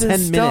get little to this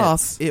 10 stuff,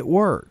 minutes. it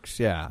works.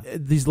 Yeah.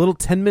 These little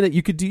 10-minute,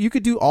 you could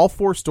do all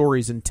 4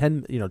 stories in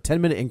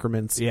 10-minute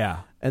increments. Yeah.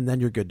 And then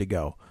you're good to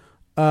go.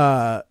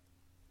 And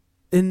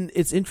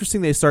it's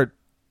interesting they start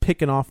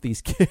picking off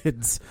these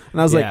kids, and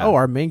I was like, oh,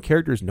 our main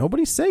characters,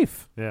 nobody's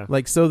safe. Yeah.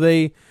 Like, so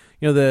they,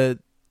 the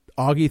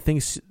Augie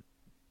thinks,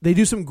 they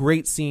do some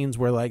great scenes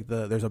where like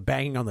there's a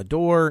banging on the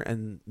door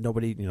and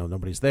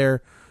nobody's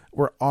there,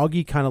 where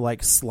Augie kind of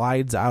like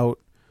slides out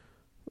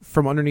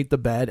from underneath the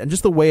bed, and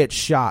just the way it's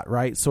shot,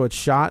 right? So it's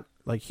shot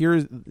like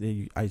here,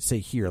 I say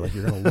here, like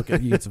you're going to look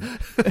at, you get some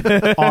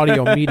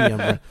audio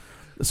medium.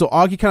 So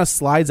Augie kind of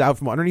slides out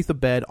from underneath the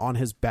bed on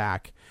his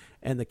back,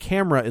 and the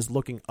camera is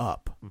looking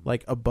up,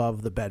 like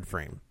above the bed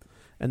frame.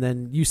 And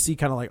then you see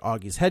kind of like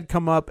Augie's head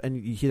come up,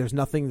 and there's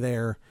nothing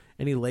there,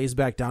 and he lays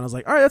back down. I was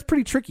like, all right, that's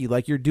pretty tricky.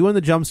 Like, you're doing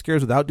the jump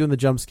scares without doing the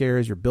jump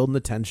scares. You're building the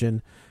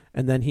tension.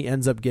 And then he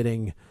ends up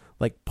getting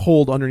like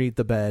pulled underneath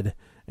the bed.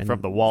 And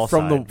from the wall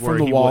from side,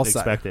 the wall side.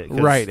 Expect it,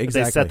 right,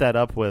 exactly. They set that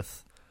up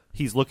with,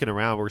 he's looking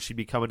around where she'd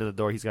be coming to the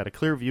door. He's got a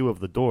clear view of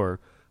the door,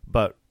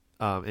 but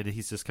and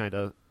he's just kind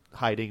of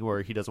hiding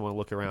where he doesn't want to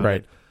look around.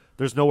 Right.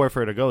 There's nowhere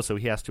for her to go, so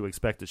he has to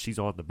expect that she's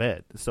on the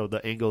bed. So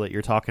the angle that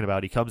you're talking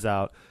about, he comes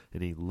out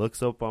and he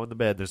looks up on the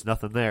bed. There's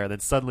nothing there. Then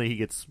suddenly he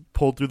gets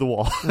pulled through the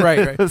wall.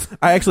 Right.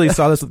 I actually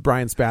saw this with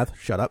Brian Spath.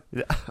 Shut up.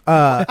 And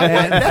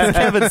that's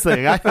Kevin's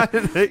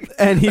thing.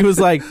 And he was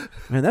like,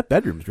 "Man, that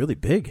bedroom's really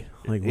big.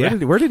 Like,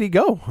 where did he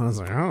go?" I was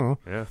like, "I don't know."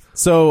 Yeah.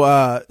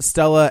 So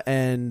Stella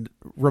and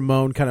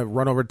Ramon kind of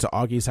run over to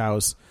Augie's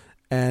house,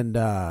 and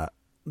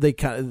they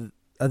kind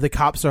of the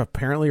cops are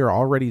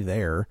already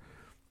there.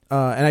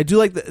 And I do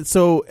like that.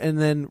 So, and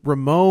then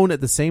Ramon at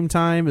the same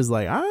time is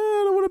like, I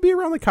don't want to be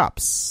around the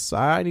cops.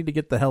 I need to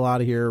get the hell out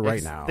of here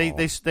right now. They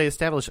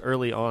establish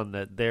early on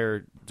that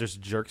they're just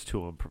jerks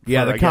to him.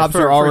 Yeah, the cops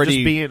are already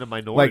just being a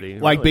minority.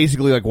 Like really.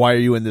 Basically, like, why are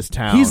you in this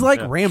town? He's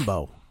like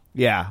Rambo.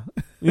 Yeah.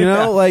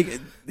 Like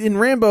in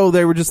Rambo,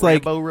 they were just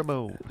Rambo, like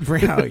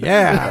Ramon.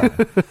 Yeah.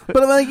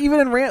 But like even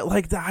in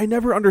like I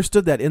never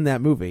understood that in that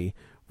movie,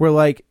 where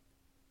like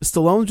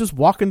Stallone's just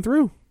walking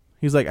through.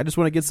 He's like, I just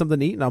want to get something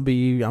to eat, and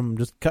I'm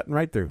just cutting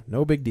right through.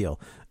 No big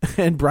deal.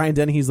 And Brian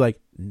Denny, he's like,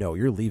 no,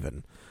 you're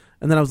leaving.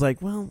 And then I was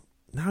like, well,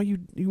 now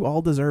you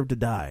all deserve to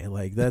die.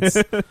 Like, that's,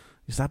 you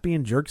stop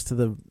being jerks to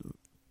the,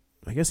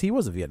 I guess he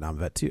was a Vietnam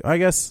vet too. I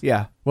guess.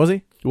 Yeah. Was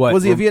he? What?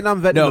 Was he a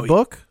Vietnam vet in the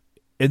book?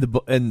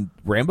 In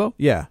Rambo?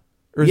 Yeah.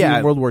 Or is he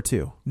in World War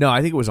II? No,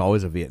 I think it was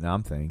always a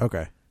Vietnam thing.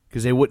 Okay.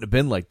 Because they wouldn't have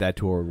been like that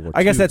to World War II.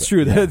 I guess that's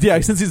true. Yeah.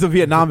 Since he's a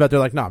Vietnam vet, they're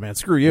like, nah, man,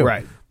 screw you.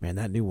 Right. Man,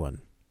 that new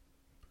one.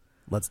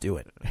 Let's do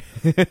it.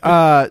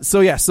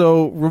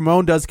 So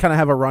Ramon does kind of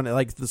have a run.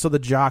 Like, so the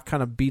jock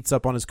kind of beats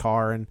up on his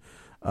car and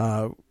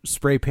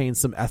spray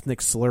paints some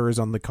ethnic slurs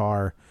on the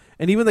car.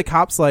 And even the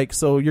cop's like,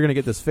 so you're going to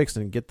get this fixed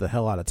and get the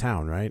hell out of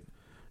town, right?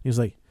 He was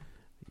like,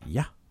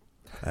 yeah,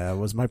 that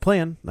was my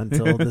plan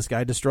until this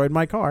guy destroyed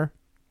my car.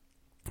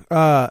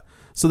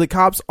 So the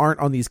cops aren't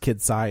on these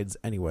kids' sides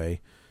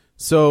anyway.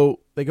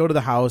 So they go to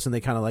the house and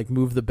they kind of like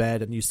move the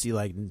bed, and you see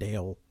like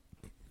nail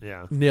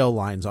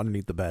lines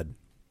underneath the bed.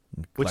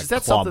 Which like is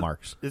that claw something?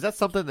 marks. Is that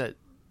something that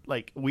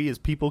we as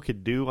people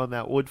could do on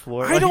that wood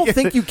floor. I don't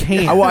think you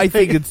can. Well, I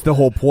think it's the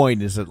whole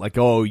point is that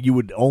you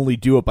would only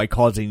do it by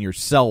causing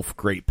yourself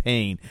great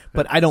pain,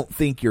 but I don't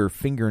think your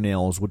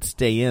fingernails would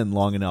stay in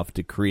long enough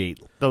to create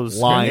those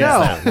lines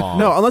that long.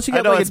 No, unless you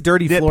get a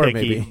dirty floor,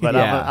 maybe. But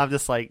I'm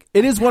just like,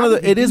 it is one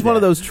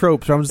of those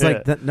tropes where I'm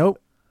just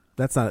nope,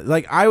 that's not it.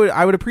 Like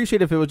I would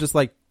appreciate if it was just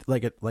like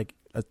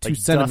a 2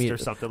 centimeter or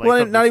something.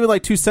 Well, not even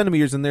 2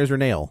 centimeters, and there's your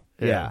nail.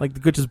 Yeah,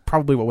 which is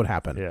probably what would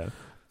happen.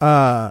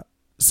 Yeah.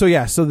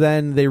 So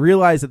then they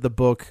realize that the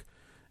book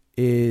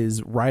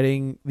is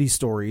writing these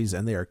stories,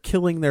 and they are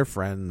killing their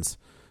friends.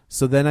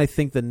 So then I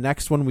think the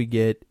next one we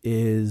get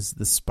is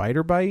the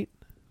spider bite.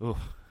 Oh,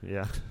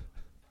 yeah.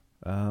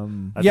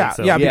 Because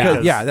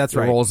that's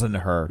right. It rolls into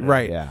her,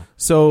 right? Yeah.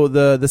 So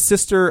the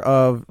sister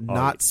of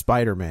not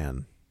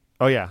Spider-Man.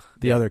 Oh yeah,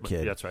 the other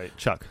kid. That's right,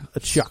 Chuck.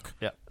 Chuck.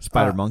 Yeah.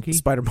 Spider Monkey,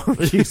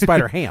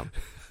 Spider Ham.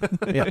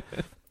 Yeah.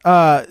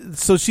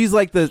 So she's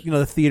like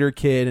the theater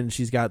kid, and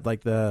she's got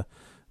like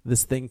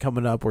this thing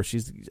coming up where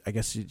she's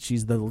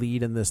the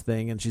lead in this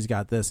thing, and she's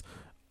got this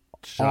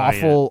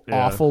awful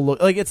look.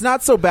 Like, it's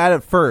not so bad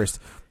at first,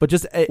 but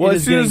just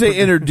as soon as they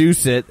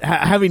introduce it,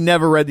 having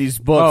never read these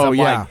books,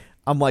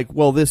 I'm like,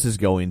 well, this is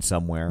going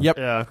somewhere. Yep.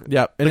 Yeah.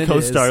 Yep. And the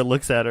co-star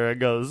looks at her and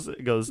goes,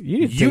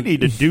 you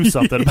need to do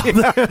something about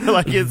that.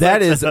 Like,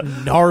 that is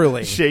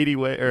gnarly, shady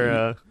way,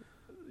 or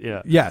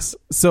yeah. Yes.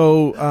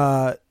 So,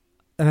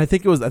 and I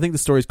think the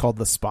story's called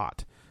The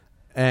Spot.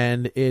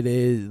 And it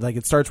is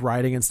it starts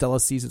writing, and Stella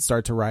sees it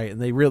start to write, and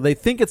they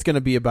think it's going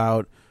to be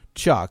about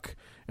Chuck,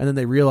 and then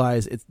they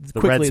realize it's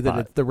quickly that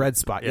it's the red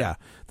spot, that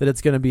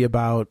it's going to be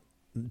about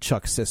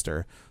Chuck's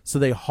sister. So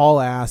they haul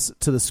ass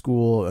to the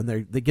school, and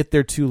they get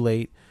there too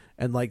late,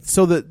 and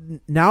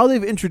now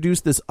they've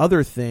introduced this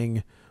other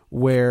thing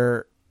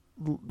where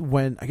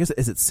when is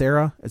it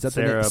Sarah? Is that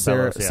Sarah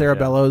the name? Sarah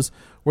Bellows,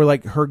 where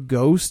her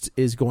ghost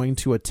is going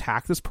to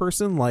attack this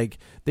person. Like,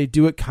 they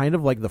do it kind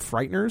of like The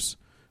Frighteners.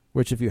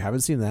 Which, if you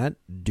haven't seen that,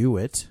 do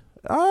it.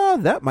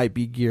 That might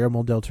be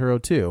Guillermo del Toro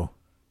too.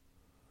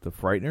 The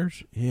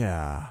Frighteners?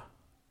 Yeah.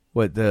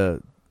 What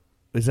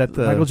is that?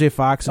 The Michael J.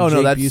 Fox and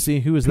Jake Busey?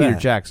 Who is Peter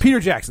that? Jackson. Peter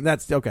Jackson.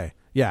 That's okay.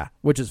 Yeah,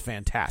 which is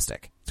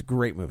fantastic. It's a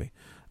great movie.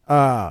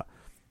 Where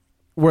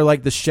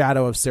the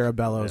shadow of Sarah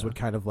Bellows would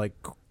kind of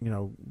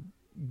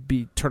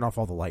turn off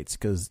all the lights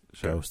because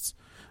ghosts.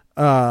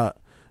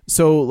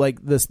 So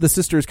the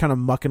sister is kind of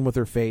mucking with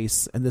her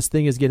face, and this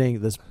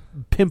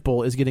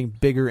pimple is getting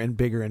bigger and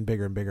bigger and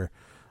bigger and bigger.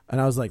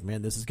 And I was like,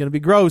 man, this is going to be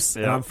gross.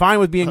 Yeah. And I'm fine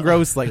with being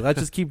gross. Let's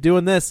just keep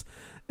doing this.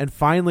 And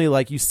finally,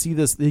 you see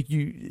this,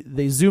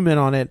 they zoom in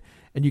on it,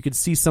 and you can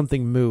see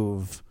something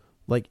move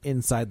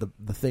inside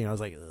the thing. I was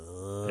like,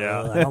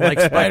 I don't like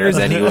spiders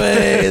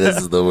anyway. This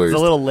is the worst. The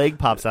little leg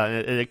pops out,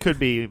 and it could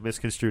be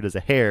misconstrued as a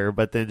hair,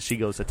 but then she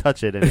goes to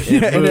touch it, and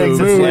it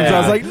moves. I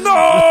was like,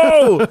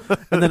 no!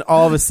 And then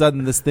all of a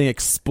sudden, this thing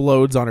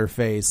explodes on her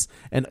face,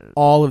 and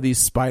all of these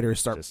spiders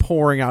start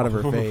pouring out of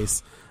her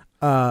face.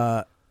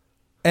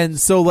 And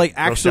so,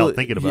 actually,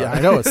 thinking about it. I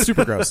know, it's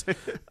super gross.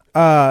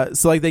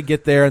 So, they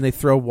get there, and they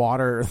throw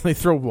water. They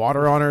throw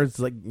water on her,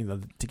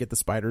 to get the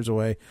spiders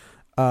away.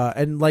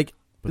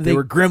 But they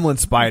were gremlin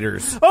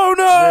spiders. Oh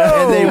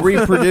no! And they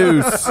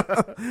reproduce.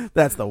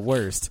 That's the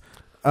worst.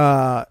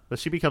 But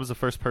she becomes the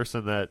first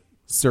person that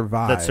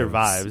survives.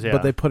 Yeah.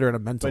 But they put her in a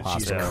mental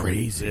hospital. She's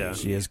crazy. Yeah.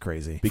 She is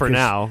crazy.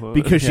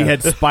 Because she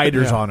had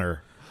spiders on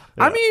her.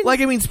 Yeah. I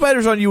mean,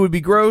 spiders on you would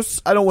be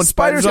gross. I don't want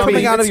spiders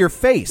coming out of your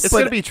face. It's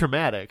going to be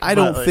traumatic. I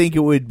don't think it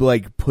would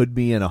put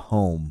me in a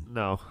home.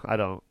 No, I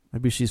don't.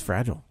 Maybe she's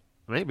fragile.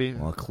 Maybe.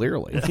 Well,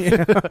 clearly.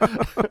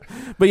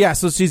 But yeah,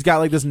 so she's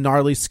got this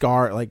gnarly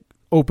scar,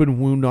 open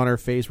wound on her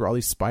face where all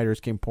these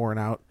spiders came pouring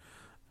out.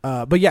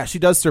 But yeah, she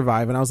does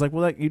survive, and I was like,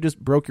 well, you just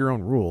broke your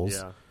own rules.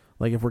 Yeah.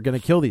 If we're going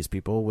to kill these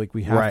people,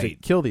 we have to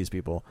kill these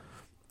people.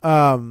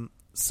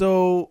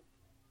 So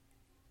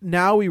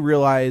now we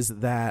realize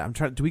that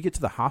do we get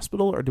to the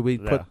hospital, or do we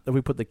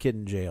put the kid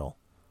in jail?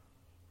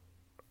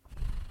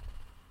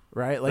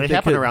 Right? They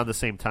happen around the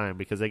same time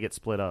because they get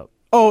split up.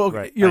 Oh, okay.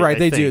 Right. You're right.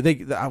 They do.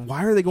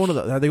 Why are they going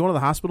are they going to the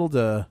hospital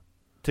to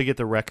get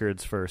the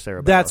records for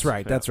Sarah Bellows? That's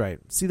right. Yeah. That's right.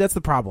 See, that's the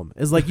problem.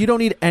 Is you don't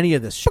need any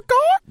of this.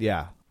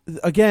 Yeah.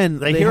 Again,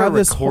 they hear a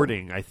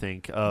recording, I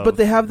think. But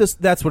they have this.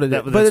 That's what it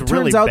is. But it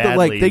turns out that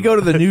they go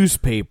to the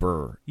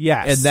newspaper.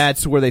 Yes, and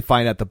that's where they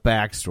find out the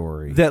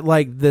backstory. That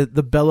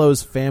the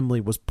Bellows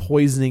family was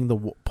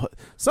poisoning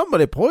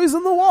somebody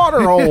poisoned the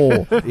water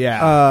hole.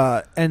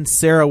 Yeah. And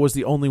Sarah was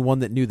the only one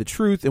that knew the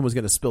truth and was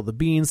going to spill the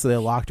beans, so they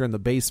locked her in the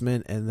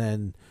basement, and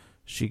then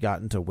she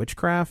got into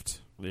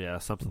witchcraft. Yeah,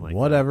 something like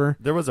whatever.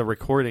 There was a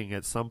recording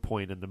at some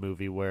point in the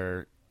movie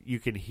where you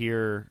can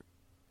hear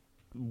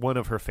one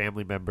of her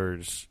family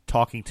members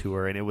talking to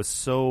her, and it was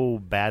so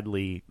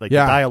badly, the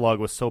dialogue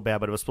was so bad,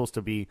 but it was supposed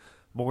to be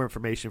more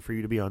information for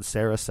you to be on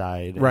Sarah's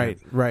side.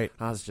 Right.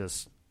 I was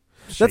just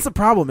that's the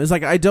problem. Is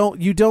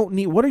you don't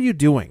need. What are you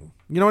doing?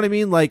 You know what I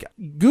mean?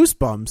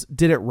 Goosebumps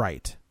did it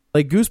right.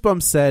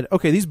 Goosebumps said,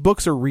 okay, these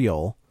books are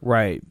real,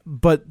 right,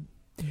 but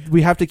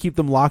we have to keep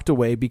them locked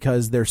away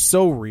because they're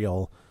so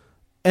real.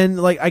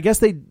 And like I guess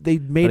they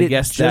made it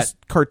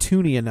just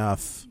cartoony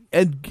enough.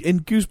 And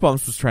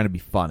Goosebumps was trying to be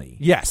funny.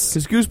 Yes,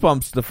 because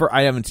Goosebumps,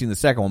 I haven't seen the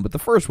second one, but the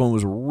first one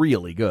was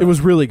really good. It was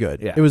really good.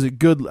 Yeah. It was a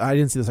good. I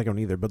didn't see the second one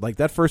either, but like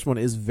that first one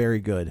is very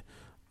good.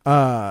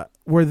 Where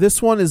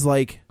this one is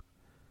like,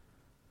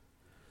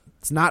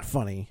 it's not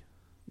funny.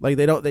 Like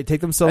they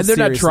take themselves and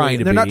they're seriously. not trying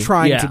to. They're be. not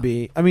trying yeah. to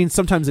be. I mean,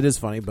 sometimes it is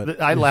funny, but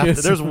I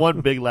laughed. There's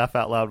one big laugh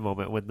out loud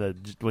moment when the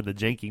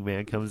janking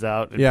man comes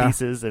out in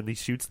pieces and he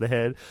shoots the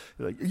head.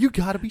 Like, you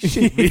gotta be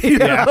shitting me.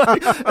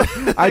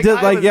 I did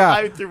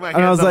I threw my hands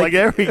and I was up, like,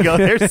 there we go.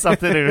 There's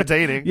something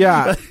entertaining.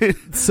 Yeah.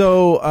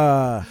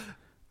 So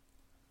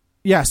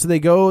so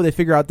they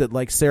figure out that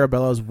like Sarah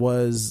Bellows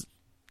was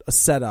a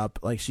setup.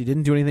 Like she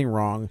didn't do anything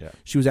wrong. Yeah.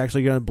 She was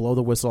actually going to blow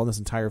the whistle on this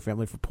entire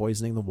family for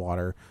poisoning the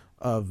water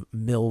of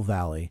Mill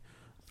Valley,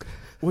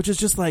 which is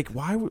just like,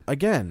 why would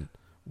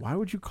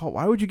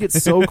you get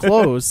so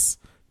close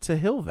to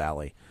Hill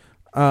Valley?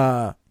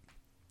 The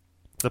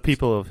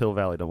people of Hill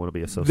Valley don't want to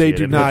be associated. They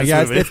do not.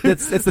 Yeah,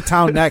 it's the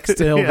town next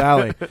to Hill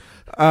Valley.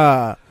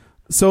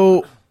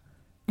 So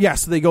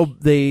they go.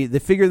 They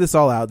figure this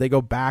all out. They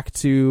go back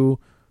to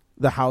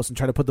the house and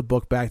try to put the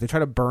book back. They try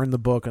to burn the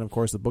book, and of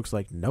course the book's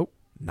like, nope,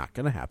 not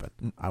going to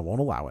happen. I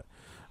won't allow it.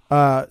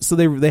 So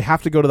they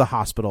have to go to the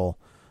hospital.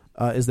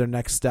 Is their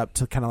next step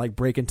to kind of like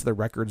break into the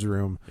records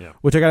room,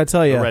 which I got to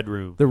tell you,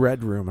 the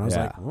red room. And I was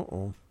like,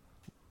 uh-oh.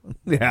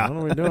 Yeah. What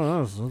are we doing?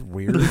 Oh, this is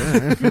weird.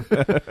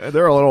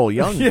 They're a little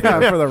young.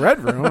 For the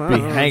red room. Be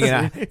hanging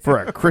out for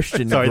a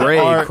Christian Grey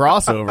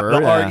crossover. The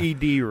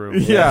RED room.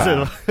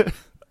 Yeah.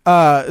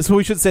 So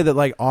we should say that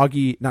like not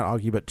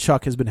Augie, but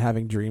Chuck has been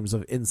having dreams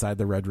of inside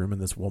the red room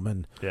and this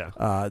woman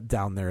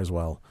down there as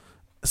well.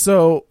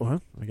 So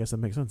I guess that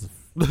makes sense.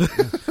 He's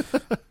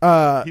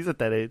at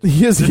that age.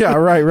 He is, yeah,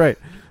 right.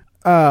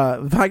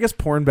 I guess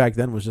porn back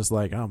then was just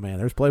like, oh man,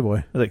 there's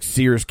Playboy, like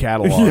Sears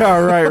catalog. Yeah,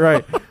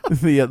 right.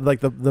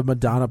 the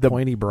Madonna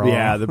pointy bra.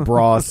 Yeah, the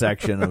bra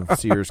section of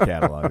Sears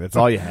catalog. That's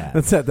all you had.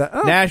 That's it.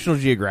 National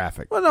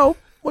Geographic. Well, no.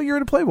 What year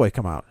did Playboy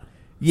come out?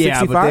 Yeah,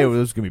 65? but it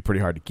was going to be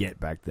pretty hard to get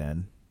back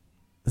then.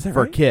 Is that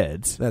for right?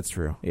 kids? That's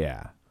true.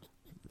 Yeah,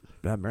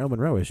 that Marilyn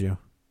Monroe issue.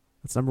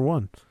 That's number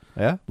one.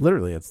 Yeah,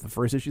 literally, it's the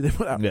first issue they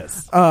put out.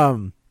 Yes.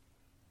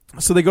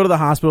 So they go to the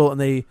hospital and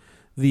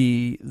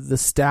the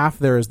staff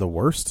there is the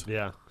worst.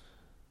 Yeah.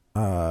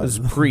 This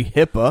is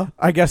pre-HIPAA.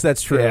 I guess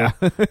that's true. Yeah.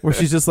 Where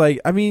she's just like,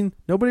 I mean,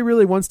 nobody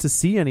really wants to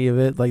see any of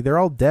it. Like, they're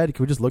all dead.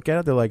 Can we just look at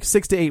it? They're like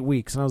 6 to 8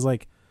 weeks. And I was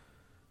like,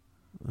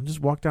 I'll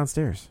just walk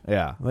downstairs.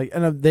 Yeah. Like,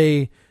 and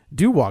they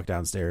do walk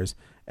downstairs.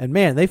 And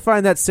man, they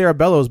find that Sarah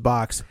Bellows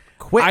box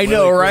quick. I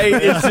know, right?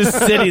 It's just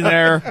sitting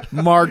there,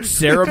 marked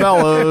Sarah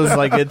Bellows.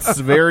 Like, it's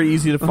very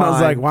easy to find. I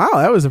was like, wow,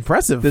 that was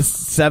impressive. This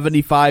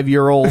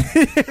 75-year-old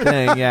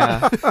thing,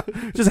 yeah.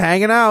 Just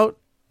hanging out.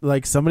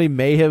 Like, somebody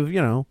may have,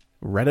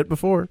 read it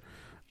before.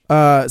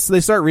 So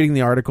they start reading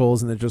the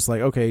articles, and they're just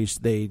like, okay,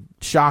 they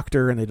shocked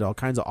her, and they did all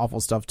kinds of awful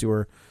stuff to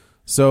her.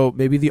 So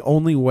maybe the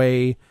only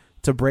way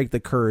to break the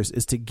curse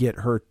is to get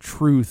her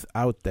truth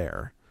out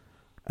there.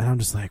 And I'm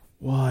just like,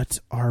 what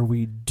are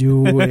we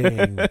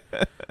doing?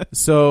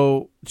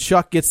 So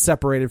Chuck gets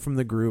separated from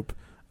the group,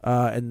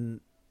 and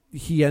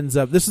he ends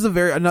up. This is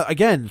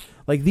again,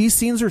 like, these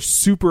scenes are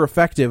super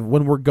effective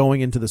when we're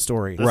going into the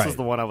story. This is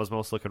the one I was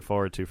most looking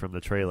forward to from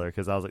the trailer,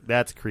 because I was like,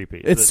 that's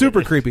creepy. It's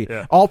super creepy.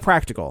 Yeah. All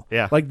practical.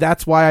 Yeah. Like,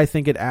 that's why I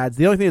think it adds.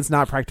 The only thing that's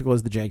not practical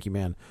is the janky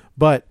man.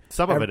 But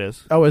some of it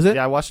is. Oh, is it?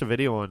 Yeah, I watched a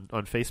video on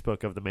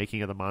Facebook of the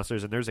making of the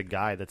monsters, and there's a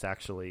guy that's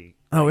actually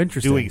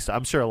interesting. doing stuff.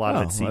 I'm sure a lot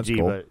of it's CG,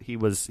 cool. but he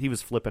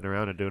was flipping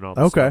around and doing all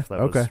this stuff that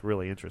was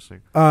really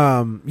interesting.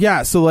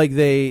 Yeah, so like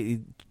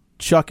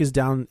Chuck is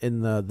down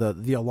in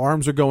the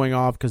alarms are going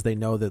off because they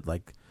know that,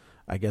 like,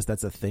 I guess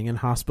that's a thing in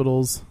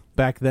hospitals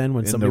back then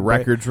when somebody the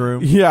records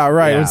room. Yeah,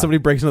 right. Yeah. When somebody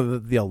breaks into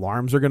the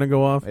alarms are going to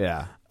go off.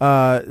 Yeah.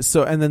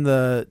 So and then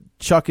the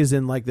Chuck is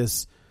in like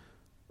this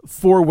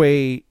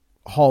 4-way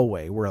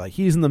hallway where like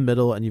he's in the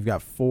middle and you've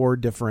got 4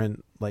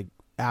 different like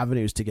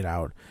avenues to get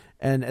out.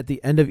 And at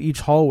the end of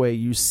each hallway,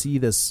 you see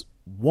this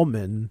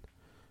woman,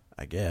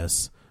 I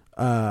guess,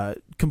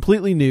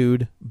 completely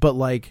nude, but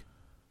like.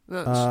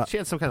 She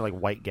had some kind of like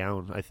white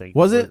gown, I think.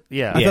 Was it?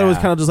 Yeah. I thought it was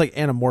kind of just like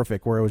anamorphic,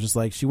 where it was just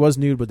like she was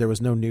nude, but there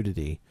was no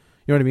nudity.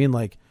 You know what I mean?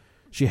 Like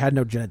she had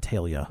no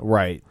genitalia.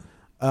 Right.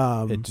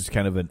 It's just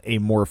kind of an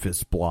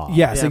amorphous blob.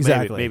 Yes, yeah,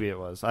 exactly. Maybe it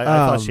was. I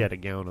thought she had a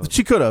gown on.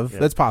 She could have. Yeah.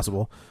 That's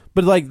possible.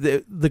 But like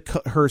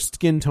her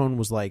skin tone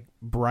was like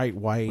bright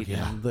white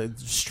and the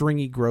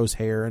stringy, gross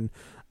hair and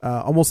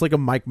almost like a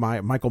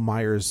Michael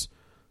Myers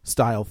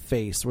style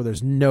face, where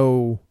there's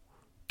no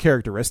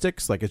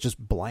characteristics, like it's just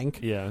blank.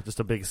 Yeah, just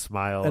a big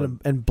smile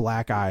and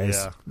black eyes.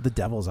 Yeah. The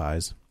devil's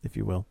eyes, if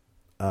you will.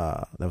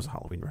 That was a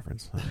Halloween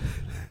reference.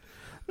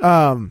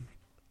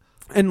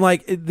 And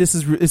like this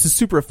is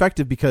super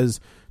effective because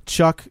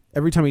Chuck,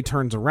 every time he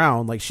turns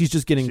around, like she's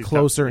just getting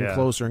closer and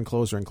closer and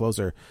closer and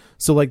closer.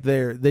 So like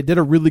they did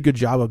a really good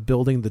job of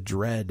building the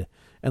dread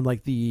and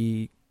like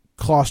the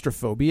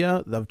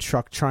claustrophobia of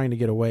Chuck trying to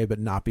get away but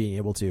not being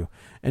able to.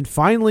 And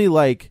finally,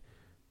 like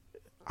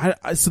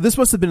So this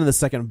must have been in the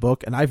second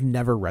book, and I've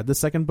never read the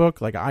second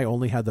book. Like, I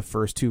only had the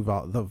first two,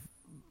 the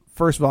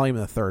first volume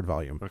and the third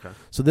volume. Okay.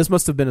 So this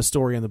must have been a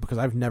story in the, because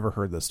I've never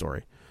heard this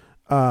story.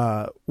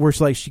 Where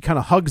she kind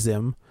of hugs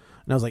him,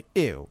 and I was like,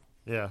 ew.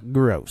 Yeah.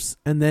 Gross.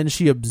 And then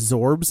she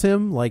absorbs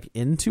him, like,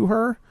 into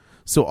her.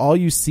 So all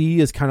you see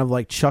is kind of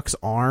like Chuck's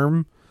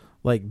arm,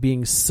 like,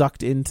 being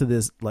sucked into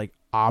this, like,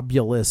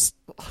 obulus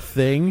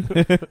thing.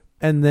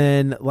 And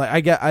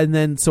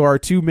then, so our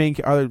two main,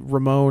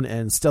 Ramon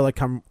and Stella,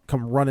 come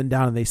running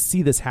down, and they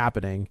see this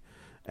happening.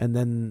 And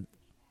then,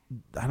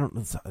 I don't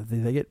know,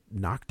 did they get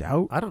knocked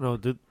out? I don't know.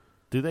 Do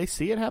they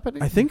see it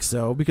happening? I think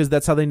so, because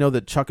that's how they know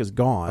that Chuck is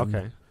gone.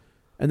 Okay.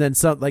 And then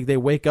they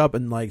wake up,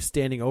 and like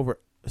standing over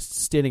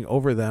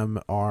them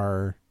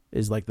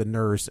is like the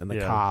nurse and the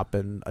cop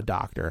and a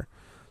doctor.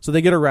 So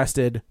they get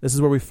arrested. This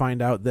is where we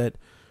find out that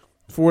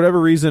for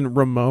whatever reason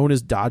Ramon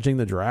is dodging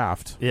the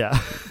draft. Yeah.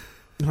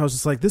 And I was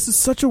just like, this is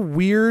such a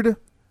weird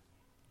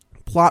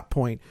plot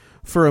point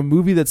for a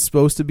movie that's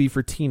supposed to be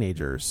for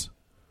teenagers.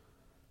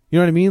 You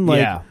know what I mean?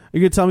 Like,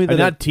 you could tell me that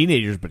not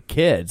teenagers, but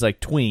kids,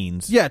 like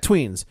tweens. Yeah,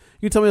 tweens.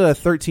 You could tell me that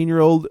a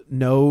 13-year-old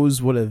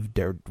knows what have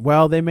dared.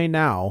 Well, they may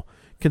now,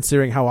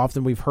 considering how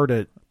often we've heard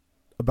it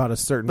about a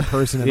certain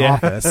person in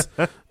office.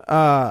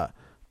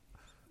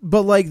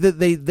 But like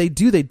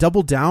they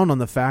double down on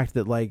the fact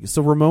that, like,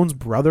 so Ramon's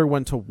brother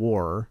went to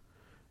war,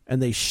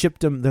 and they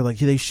shipped him. They're like,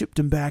 they shipped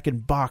him back in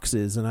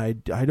boxes, and I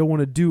don't want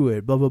to do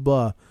it. Blah blah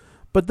blah.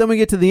 But then we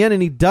get to the end,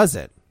 and he does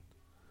it,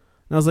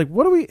 and I was like,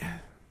 what do we?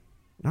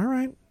 All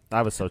right.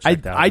 I was so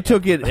checked out. I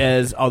took it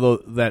as, although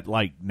that,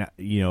 like,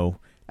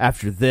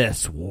 after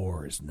this,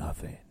 war is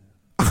nothing.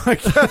 I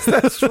guess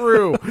that's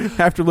true.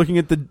 After looking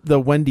at the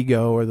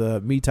Wendigo or the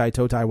Mitai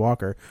Totai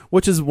Walker,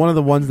 which is one of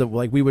the ones that,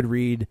 like, we would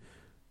read.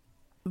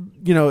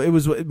 It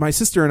was my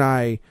sister and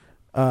I.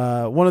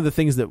 One of the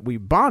things that we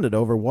bonded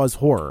over was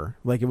horror.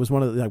 Like, it was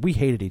one of the, like, we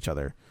hated each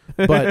other,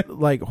 but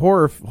like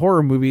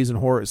horror movies and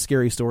horror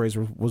scary stories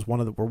were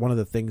one of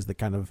the things that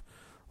kind of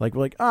like,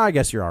 we're like, oh, I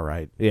guess you're all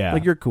right. Yeah,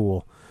 like, you're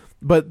cool.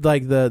 But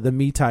like the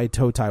Mitai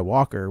Totai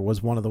Walker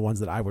was one of the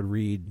ones that I would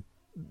read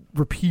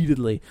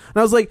repeatedly, and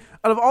I was like,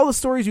 out of all the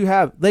stories you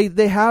have,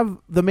 they have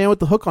the man with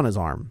the hook on his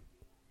arm,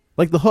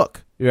 like The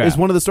Hook is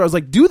one of the stories.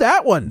 Like, do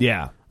that one.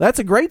 Yeah, that's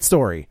a great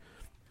story.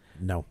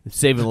 No,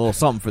 saving a little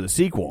something for the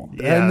sequel.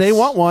 Yes. And they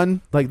want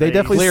one. Like, they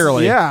definitely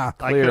clearly. Yeah,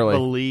 I couldn't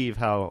believe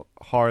how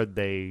hard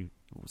they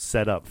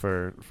set up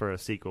for a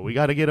sequel. We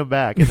got to get him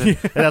back, and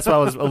that's what I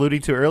was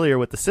alluding to earlier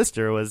with the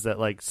sister, was that,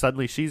 like,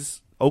 suddenly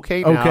she's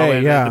okay now,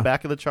 and in the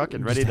back of the truck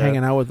and ready to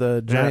hanging out with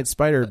a giant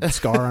spider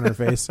scar on her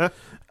face.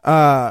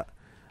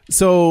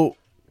 So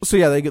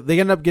yeah, they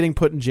end up getting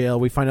put in jail.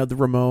 We find out that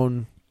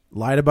Ramon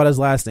lied about his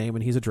last name,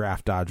 and he's a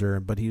draft dodger,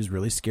 but he's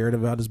really scared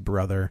about his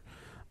brother.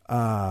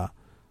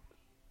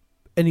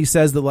 And he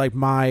says that, like,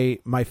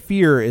 my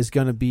fear is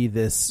going to be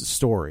this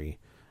story.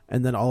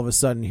 And then all of a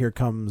sudden, here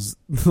comes,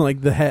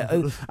 like, the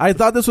head. I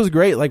thought this was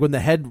great. Like, when the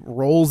head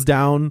rolls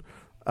down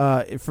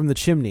from the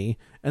chimney,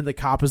 and the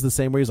cop is the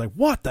same way. He's like,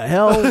 what the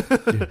hell?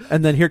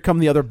 And then here come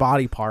the other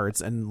body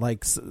parts. And,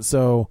 like,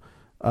 so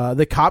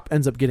the cop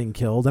ends up getting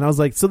killed. And I was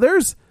like, so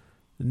there's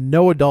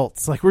no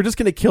adults. Like, we're just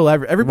going to kill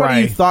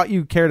everybody you thought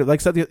you cared.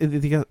 Like,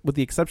 with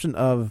the exception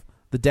of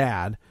the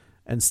dad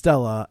and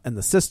Stella and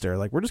the sister.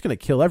 Like, we're just going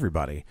to kill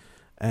everybody.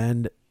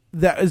 And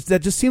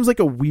that just seems like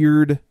a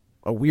weird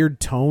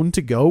tone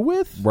to go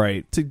with,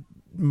 right? To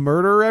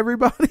murder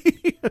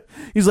everybody.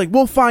 He's like,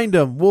 we'll find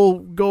them. We'll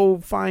go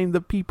find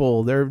the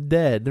people. They're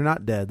dead. They're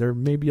not dead. They're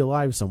maybe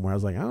alive somewhere. I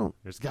was like,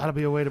 there's got to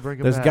be a way to bring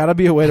them. There's got to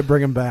be a way to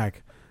bring them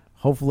back.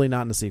 Hopefully,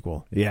 not in a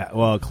sequel. Yeah.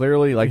 Well,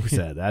 clearly, like we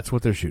said, that's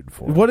what they're shooting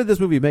for. What did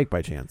this movie make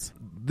by chance?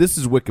 This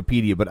is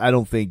Wikipedia, but I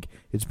don't think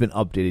it's been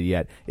updated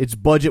yet. Its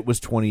budget was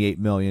 $28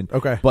 million.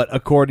 Okay, but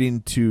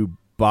according to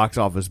Box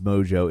Office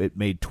Mojo, it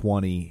made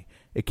 20.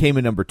 It came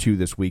in number 2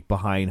 this week,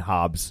 behind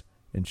Hobbs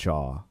and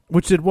Shaw.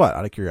 Which did what,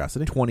 out of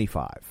curiosity?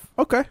 25.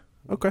 Okay.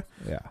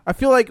 Yeah. I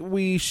feel like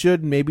we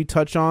should maybe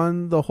touch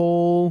on the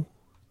whole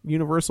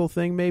Universal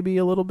thing, maybe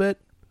a little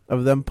bit,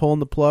 of them pulling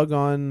the plug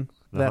on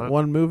that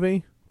one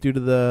movie due to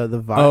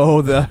the vibe.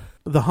 Oh, the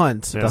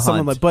Hunt. Yeah, the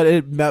Hunt. Like,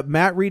 but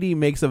Matt Reedy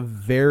makes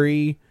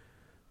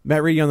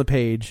Matt Reedy on the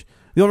page.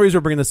 The only reason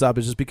we're bringing this up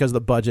is just because of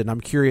the budget, and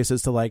I'm curious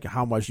as to, like,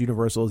 how much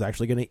Universal is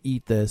actually going to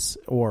eat this,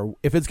 or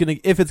if it's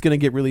going to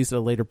get released at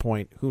a later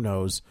point. Who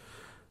knows?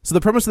 So the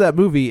premise of that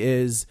movie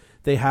is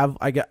they have,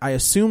 I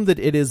assume that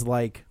it is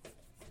like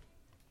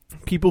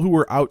people who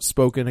are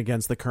outspoken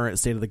against the current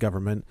state of the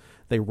government.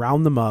 They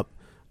round them up,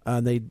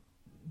 and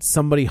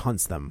somebody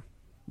hunts them.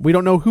 We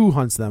don't know who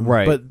hunts them,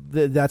 right?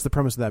 But that's the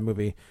premise of that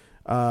movie.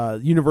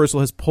 Universal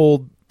has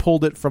pulled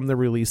it from the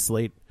release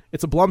slate.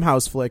 It's a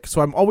Blumhouse flick,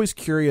 so I'm always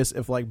curious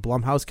if, like,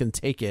 Blumhouse can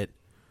take it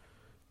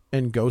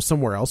and go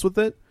somewhere else with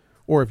it,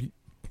 or if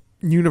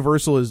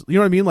Universal is, you know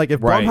what I mean? Like,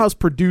 if Blumhouse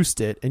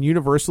produced it and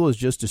Universal is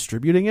just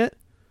distributing it,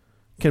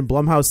 can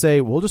Blumhouse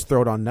say, we'll just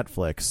throw it on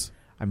Netflix?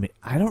 I mean,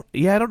 I don't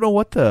know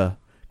what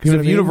Because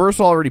if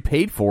Universal already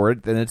paid for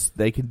it, then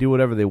they can do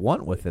whatever they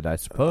want with it, I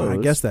suppose. I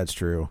guess that's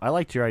true. I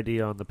liked your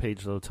idea on the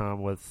page, though,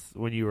 Tom, with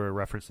when you were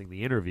referencing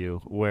the interview,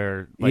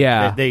 where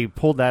they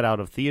pulled that out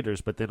of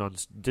theaters, but then on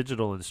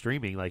digital and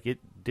streaming, it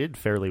did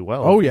fairly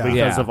well. Oh, yeah.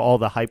 Because of all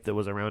the hype that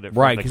was around it.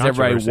 Right, because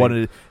everybody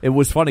wanted it. It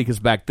was funny because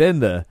back then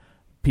the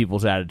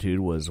people's attitude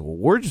was, well,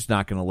 we're just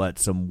not going to let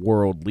some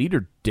world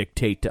leader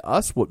dictate to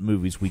us what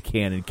movies we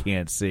can and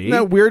can't see. Isn't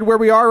that weird where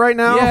we are right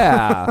now?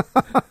 Yeah.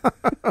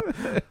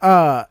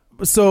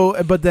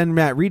 But then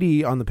Matt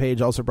Reedy on the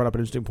page also brought up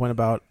an interesting point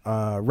about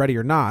Ready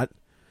or Not,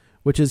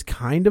 which is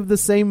kind of the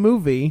same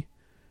movie,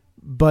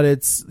 but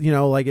it's,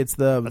 it's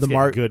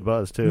the good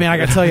buzz too. Man, I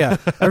gotta tell you,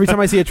 every time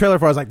I see a trailer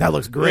for it, I was like, that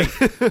looks great.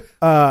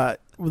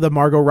 The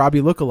Margot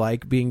Robbie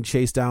lookalike being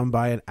chased down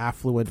by an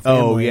affluent family.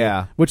 Oh,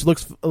 yeah. Which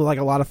looks like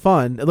a lot of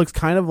fun. It looks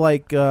kind of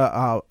like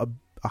a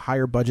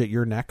higher budget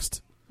You're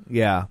Next.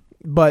 Yeah.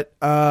 But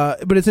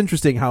it's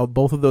interesting how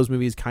both of those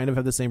movies kind of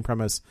have the same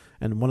premise,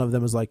 and one of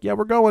them is like, yeah,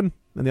 we're going,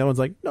 and the other one's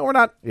like, no, we're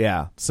not.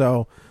 Yeah.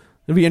 So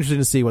it'd be interesting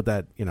to see what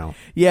that,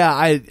 Yeah,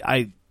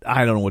 I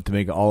don't know what to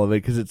make of all of it,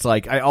 because it's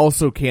like, I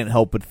also can't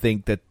help but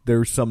think that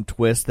there's some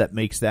twist that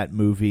makes that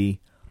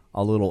movie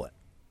a little...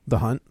 The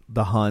Hunt,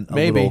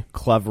 maybe a little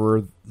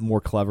cleverer,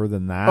 more clever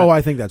than that. Oh,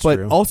 I think that's but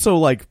true. But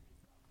also,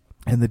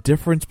 and the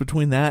difference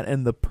between that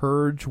and The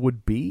Purge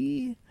would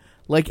be,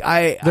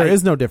 there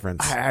is no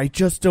difference. I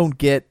just don't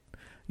get.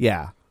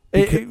 Yeah,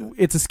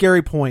 it's a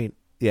scary point.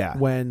 Yeah,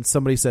 when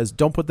somebody says,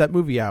 "Don't put that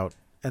movie out,"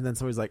 and then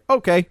somebody's like,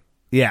 "Okay,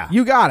 yeah,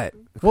 you got it.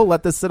 We'll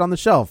let this sit on the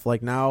shelf."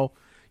 Now,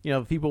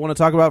 people want to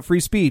talk about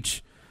free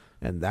speech,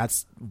 and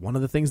that's one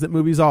of the things that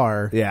movies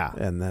are. Yeah,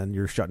 and then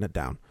you're shutting it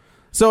down.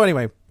 So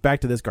anyway, back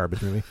to this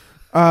garbage movie.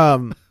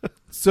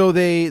 So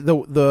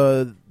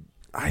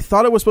I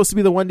thought it was supposed to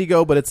be the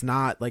Wendigo, but it's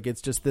not. It's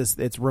just this.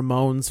 It's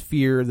Ramon's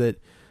fear that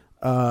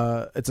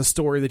it's a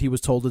story that he was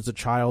told as a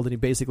child, and he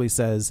basically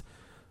says,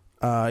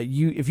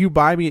 if you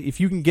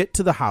can get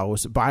to the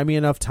house, buy me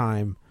enough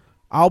time,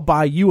 I'll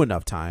buy you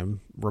enough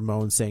time."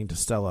 Ramon's saying to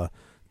Stella,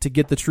 "to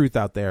get the truth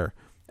out there,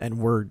 and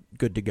we're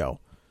good to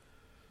go."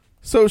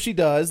 So she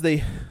does.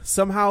 They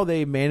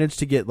manage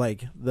to get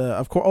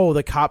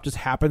the cop just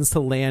happens to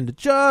land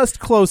just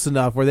close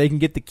enough where they can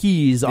get the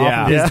keys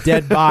off of his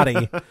dead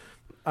body.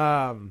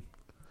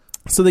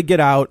 So they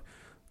get out.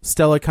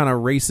 Stella kind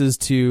of races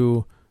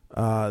to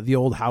the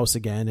old house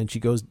again, and she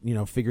goes,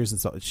 figures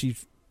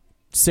it's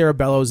Sarah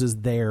Bellows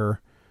is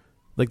there,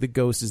 the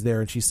ghost is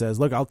there, and she says,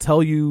 "Look, I'll tell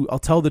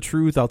the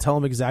truth. I'll tell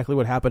him exactly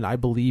what happened. I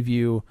believe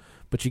you,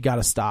 but you got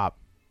to stop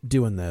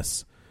doing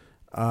this."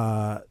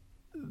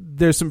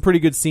 There's some pretty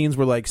good scenes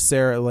where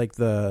Sarah,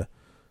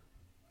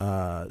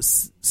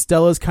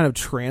 Stella's kind of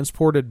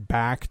transported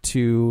back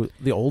to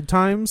the old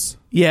times.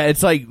 Yeah,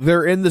 it's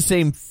they're in the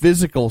same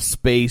physical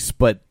space,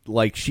 but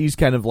she's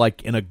kind of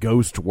in a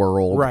ghost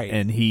world, right?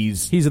 And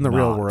he's in the not.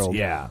 real world.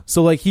 Yeah.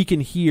 So he can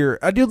hear.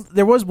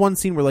 There was one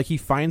scene where he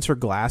finds her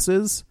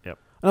glasses. Yep.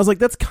 And I was like,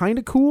 that's kind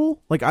of cool.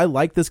 I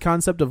like this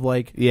concept of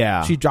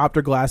she dropped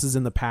her glasses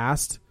in the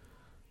past,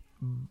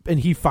 and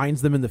he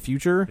finds them in the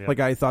future. Yep.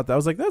 I thought that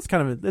was that's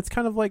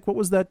kind of like, what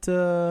was that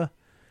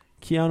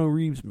Keanu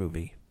Reeves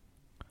movie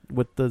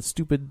with the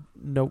stupid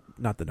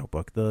not the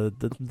Notebook,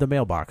 the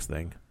mailbox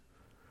thing,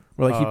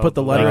 where he put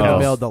the letter in the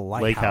mail, the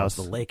lake house.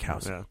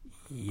 Yeah.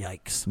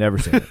 Yikes! Never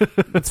seen it.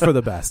 It's for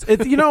the best.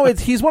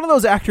 He's one of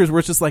those actors where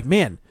it's just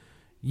man,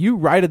 you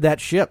righted that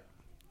ship.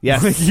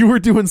 Yes. You were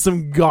doing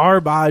some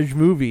garbage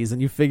movies,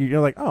 and you figured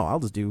you're I'll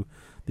just do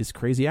this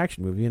crazy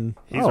action movie, and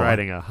he's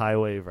riding a high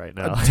wave right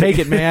now. Take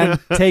it, man.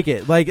 Take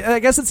it. I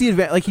guess it's the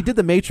event. He did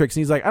The Matrix,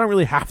 and he's I don't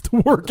really have to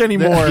work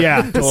anymore.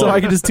 Yeah, totally. So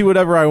I can just do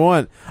whatever I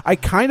want. I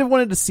kind of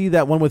wanted to see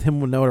that one with him,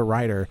 Winona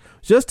Ryder,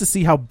 just to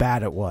see how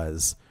bad it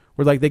was.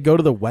 Where they go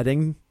to the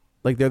wedding,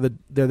 they're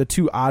the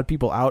two odd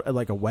people out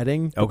at a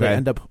wedding. But okay. They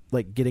end up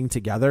getting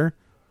together,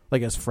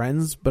 as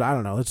friends. But I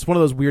don't know. It's one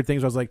of those weird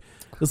things where I was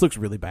this looks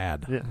really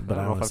bad. Yeah, but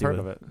I don't know if I've heard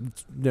of it.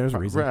 There's a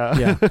reason.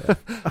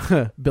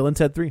 Yeah. Bill and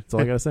Ted 3. That's all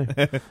I gotta say.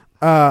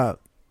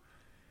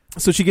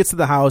 So she gets to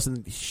the house,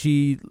 and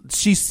she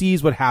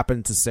sees what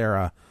happened to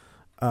Sarah,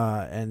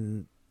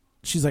 and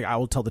she's like, "I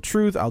will tell the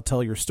truth. I'll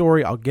tell your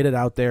story. I'll get it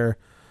out there.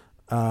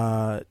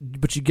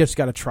 But you just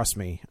got to trust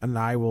me, and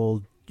I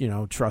will,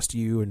 trust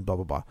you." And blah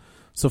blah blah.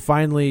 So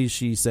finally,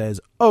 she says,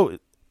 "Oh,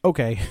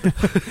 okay,"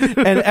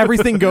 and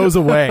everything goes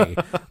away.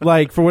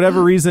 For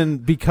whatever reason,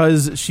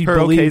 because she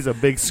believes okay's a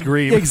big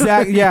scream.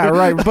 Exactly. Yeah.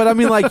 Right. But I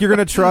mean, you're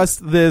gonna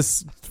trust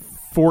this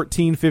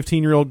 14,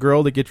 15-year-old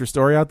girl to get your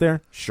story out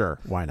there? Sure,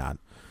 why not?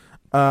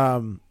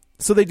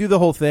 So they do the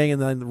whole thing,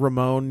 and then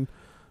Ramon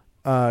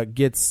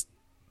gets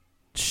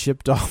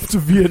shipped off to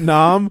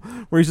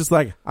Vietnam, where he's just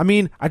I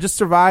just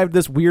survived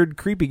this weird,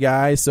 creepy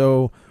guy,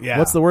 so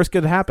what's the worst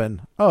could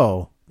happen?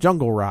 Oh,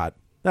 jungle rot.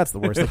 That's the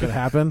worst that could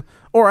happen.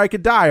 Or I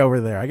could die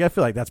over there. I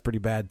feel like that's pretty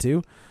bad,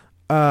 too.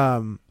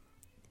 And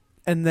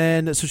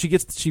then, so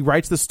she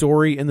writes the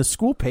story in the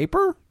school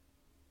paper?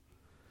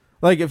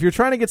 If you're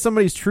trying to get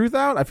somebody's truth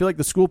out, I feel like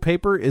the school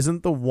paper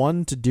isn't the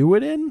one to do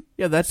it in.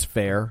 Yeah, that's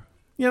fair.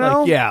 You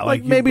know,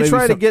 like maybe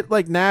try to get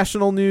like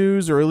national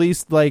news or at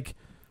least like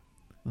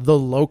the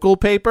local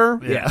paper.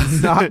 Yeah,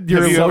 not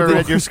your. Have you ever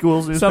read your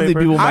school's newspaper? Something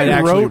people might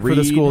actually wrote read.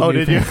 For the school. Oh,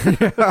 did you?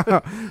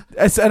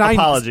 And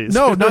Apologies.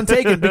 No, none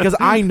taken because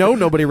I know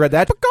nobody read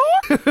that.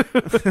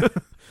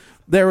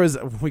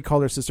 We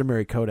called her Sister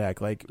Mary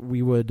Kodak. Like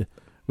we would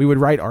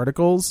write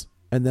articles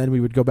and then we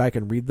would go back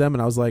and read them.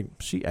 And I was like,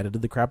 she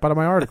edited the crap out of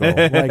my article.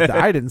 Like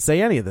I didn't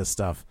say any of this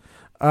stuff.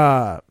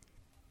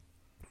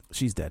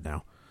 She's dead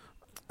now.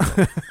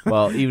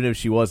 Well, even if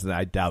she wasn't,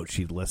 I doubt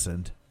she'd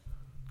listened.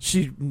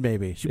 She'd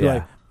be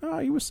like, "Oh,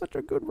 you were such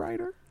a good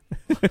writer."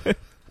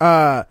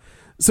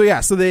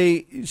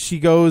 She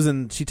goes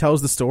and she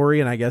tells the story,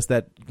 and I guess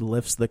that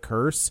lifts the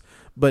curse.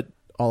 But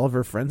all of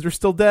her friends are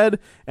still dead,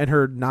 and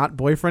her not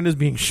boyfriend is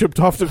being shipped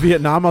off to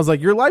Vietnam. I was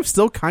like, your life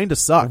still kind of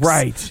sucks,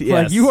 right?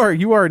 Yes. Like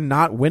you are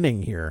not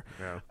winning here.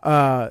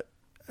 Yeah.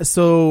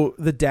 So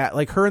the dad,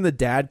 like her and the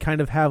dad, kind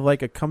of have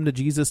like a come to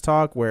Jesus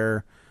talk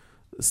where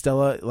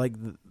Stella, like.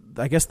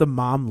 I guess the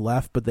mom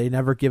left, but they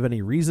never give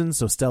any reason.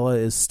 So Stella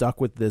is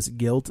stuck with this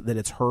guilt that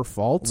it's her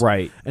fault.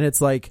 Right. And it's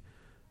like,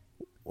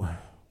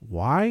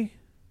 why?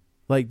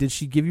 Like, did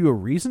she give you a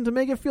reason to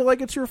make it feel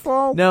like it's your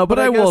fault? No, but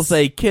I will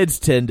say kids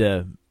tend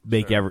to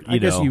make I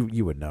guess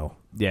you would know.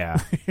 Yeah.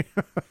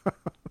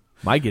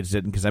 My kids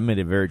didn't because I made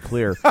it very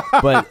clear.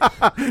 But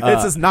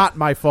this is not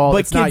my fault.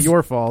 It's not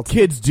your fault.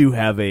 Kids do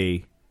have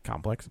a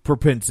complex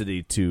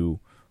propensity to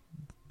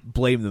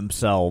blame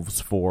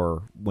themselves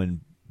for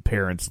when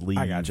parents leave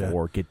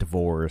or get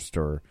divorced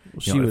or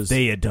if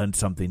they had done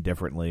something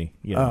differently.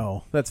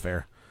 Oh, that's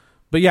fair.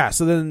 But yeah,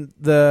 so then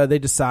they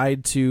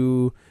decide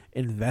to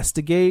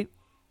investigate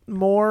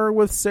more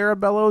with Sarah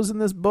Bellows in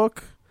this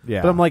book.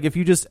 Yeah. But I'm like, if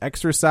you just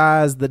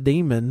exorcise the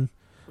demon,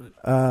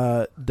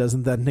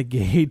 doesn't that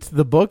negate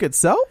the book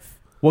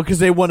itself? Well, because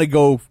they want to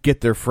go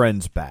get their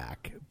friends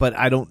back. But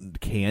I don't.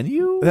 Can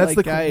you? That's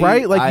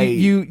right. Like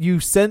you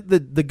sent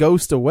the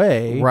ghost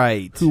away,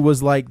 right? Who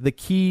was like the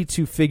key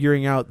to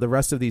figuring out the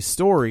rest of these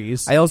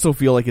stories. I also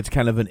feel like it's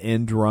kind of an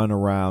end run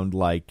around,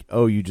 like,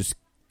 oh, you just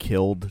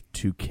killed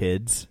 2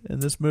 kids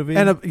in this movie,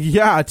 and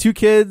 2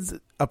 kids,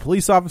 a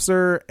police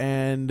officer,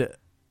 and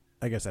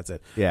I guess that's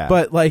it. Yeah,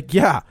 but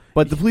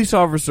but the police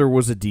officer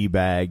was a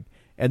D-bag.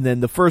 And then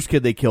the first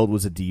kid they killed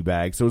was a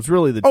D-bag. So it's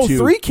really the 2.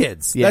 3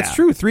 kids. Yeah. That's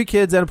true. 3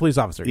 kids and a police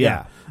officer.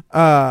 Yeah.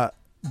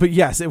 But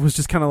yes, it was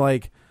just kind of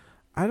like,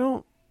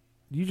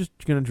 you just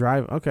going to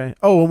drive? Okay.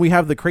 Oh, and we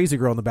have the crazy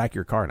girl in the back of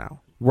your car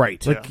now.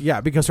 Right. Like, yeah,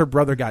 because her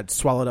brother got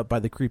swallowed up by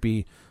the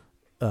creepy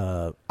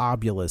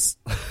obulus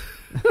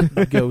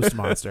ghost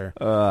monster.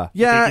 Yeah.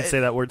 You can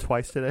say that word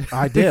twice today?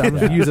 I did. I'm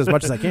going to use it as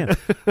much as I can. I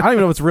don't even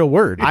know if it's a real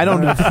word. I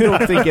don't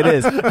think it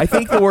is. I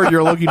think the word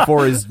you're looking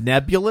for is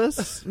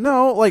nebulous.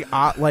 No,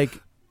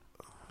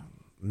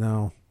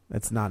 no,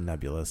 it's not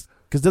nebulous.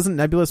 Because doesn't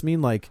nebulous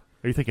mean like...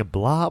 Are you thinking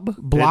blob?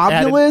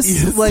 Blobulous?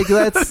 Yes. Like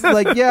that's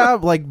like, yeah,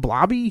 like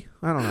blobby?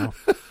 I don't know.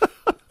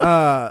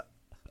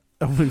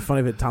 It would be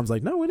funny if Tom's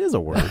like, no, it is a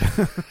word.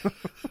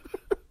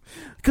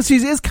 Because she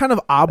is kind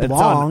of oblong.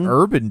 It's on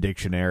Urban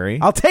Dictionary.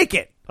 I'll take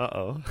it.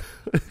 Uh-oh.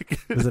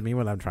 Does it mean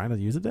what I'm trying to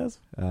use it as?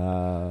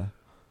 A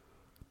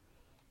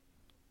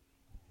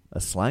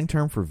slang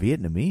term for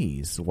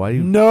Vietnamese. Why do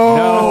you...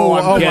 No,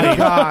 I'm kidding. My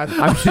God.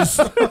 I'm just...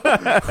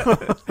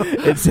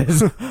 It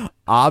says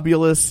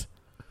obulus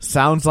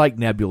sounds like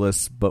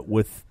nebulous, but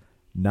with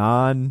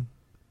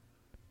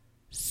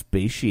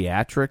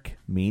non-spatiatric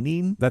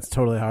meaning. That's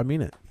totally how I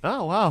mean it.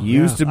 Oh, wow.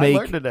 Used to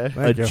make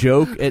a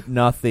joke at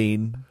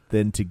nothing,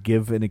 then to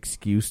give an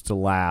excuse to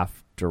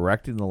laugh,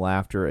 directing the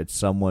laughter at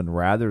someone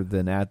rather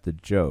than at the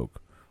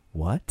joke.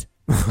 What?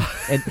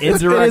 An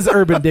indirect, it is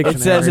Urban Dictionary.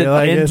 It says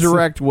an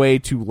indirect way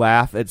to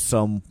laugh at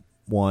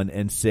someone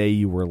and say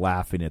you were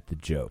laughing at the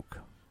joke.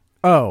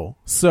 Oh,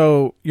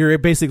 so you're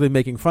basically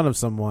making fun of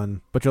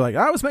someone, but you're like,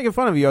 I was making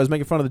fun of you. I was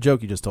making fun of the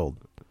joke you just told.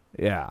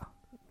 Yeah.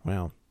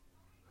 Well,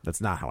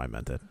 that's not how I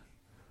meant it.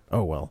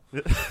 Oh, well.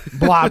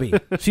 Blobby.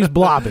 She's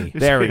blobby.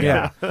 There we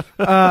go.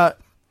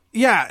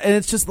 Yeah, and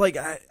it's just like,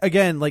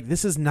 again, like,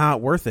 this is not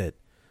worth it.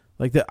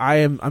 Like,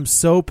 I'm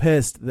so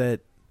pissed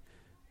that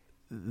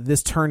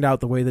this turned out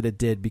the way that it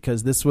did,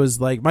 because this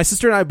was like, my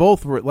sister and I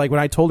both were like, when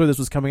I told her this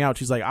was coming out,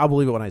 she's like, I'll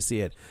believe it when I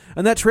see it.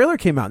 And that trailer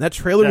came out, and that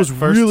trailer was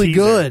really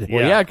teaser. good.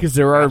 Well, yeah, because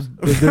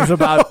there's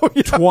about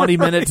 20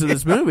 minutes of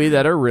this movie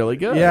that are really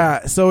good.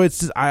 Yeah, so it's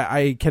just,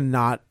 I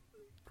cannot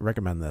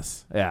recommend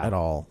this at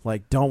all.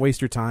 Like, don't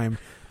waste your time.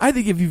 I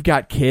think if you've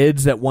got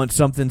kids that want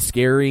something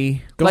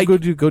scary, go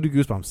do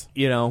Goosebumps.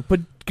 You know,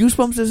 but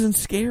Goosebumps isn't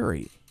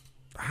scary.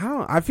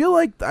 I feel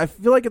like at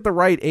the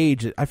right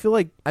age,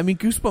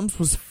 Goosebumps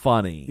was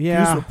funny.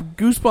 Yeah,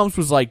 Goosebumps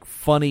was like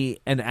funny,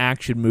 an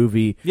action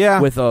movie.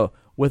 Yeah. with a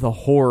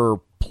horror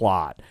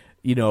plot.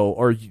 You know,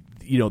 or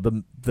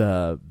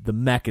the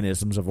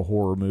mechanisms of a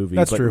horror movie.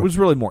 That's true. It was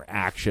really more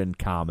action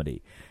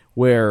comedy,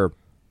 where,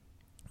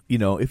 you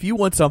know, if you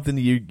want something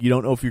you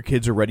don't know if your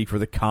kids are ready for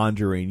The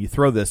Conjuring, you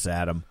throw this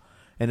at them.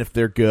 And if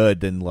they're good,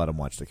 then let them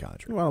watch The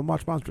Conjuring. Well,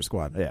 watch Monster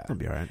Squad. Yeah, that'll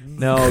be all right.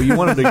 No, you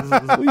want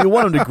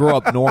them to grow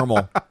up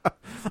normal.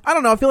 I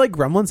don't know. I feel like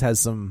Gremlins has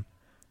some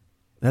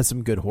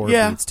good horror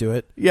beats to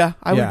it. Yeah,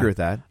 I would agree with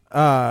that.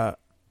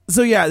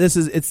 So yeah,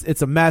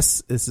 it's a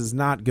mess. This is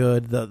not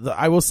good.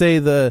 I will say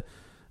the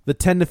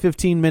 10 to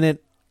 15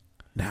 minute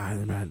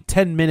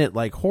 10-minute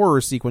like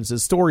horror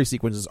sequences, story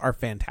sequences are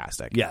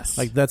fantastic. Yes.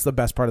 Like that's the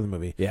best part of the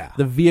movie. Yeah.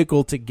 The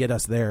vehicle to get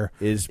us there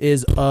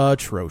is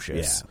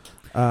atrocious.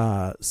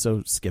 Yeah.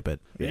 So skip it.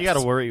 Yes. You got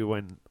to worry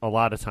when a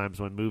lot of times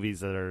when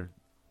movies that are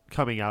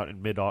coming out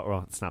in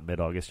it's not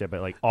mid-August yet,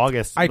 but like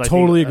August. I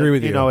totally agree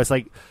with you. You know, it's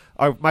like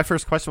my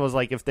first question was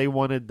like, if they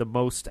wanted the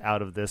most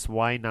out of this,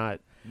 why not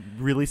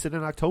release it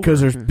in October? Because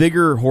there's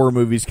bigger horror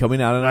movies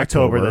coming out in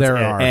October. There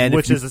are. And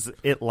which is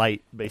it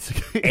light,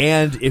 basically.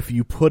 And if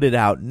you put it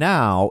out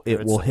now,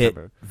 it will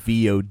September. hit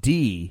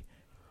VOD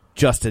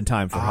just in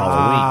time for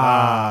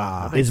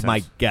Halloween. Is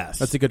my guess.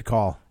 That's a good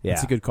call. Yeah.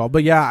 That's a good call.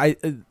 But yeah,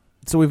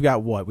 so we've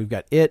got what? We've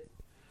got It,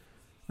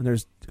 and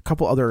there's a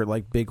couple other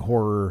like big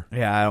horror.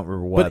 Yeah, I don't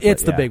remember what. But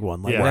it's the big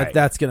one. Like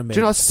that's going to make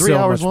it's 3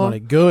 hours much long? money.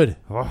 Good.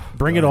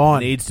 Bring it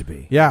on. It needs to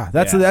be. Yeah,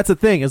 that's the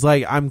thing. Is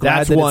like I'm glad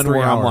That's that one it's 3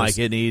 where hours. I'm like,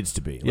 it needs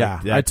to be. Yeah,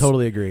 Like, I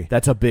totally agree.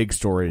 That's a big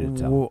story to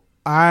tell.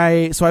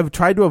 So I've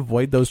tried to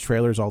avoid those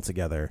trailers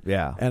altogether.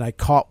 Yeah. And I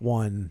caught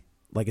one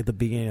like at the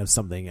beginning of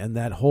something, and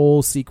that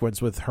whole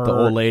sequence with her, The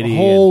old lady.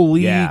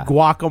 holy and-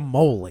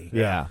 guacamole.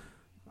 Yeah.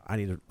 I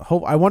need to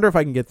hope. I wonder if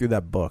I can get through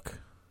that book.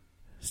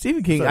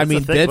 Stephen King, So I it's a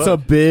mean, thick that's book.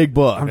 a big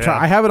book. I'm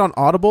trying. I have it on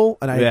Audible,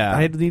 and Yeah.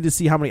 I need to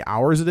see how many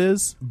hours it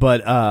is.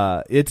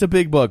 But it's a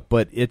big book,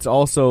 but it's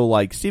also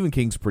like Stephen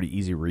King's a pretty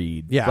easy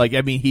read. Yeah. Like,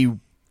 I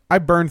mean, I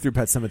burned through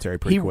Pet Cemetery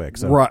pretty he quick.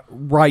 So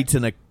writes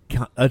in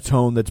a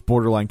tone that's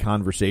borderline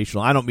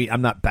conversational.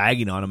 I'm not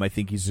bagging on him. I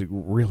think he's a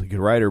really good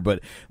writer, but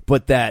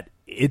that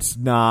it's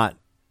not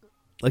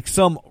like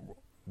some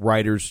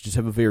writers just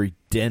have a very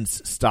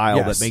dense style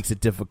Yes. that makes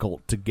it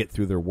difficult to get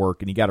through their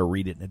work, and you got to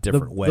read it in a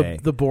different way.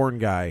 The Bourne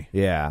guy.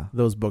 Yeah.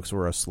 Those books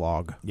were a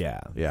slog.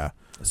 Yeah. Yeah.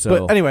 So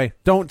But anyway,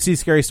 don't see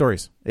Scary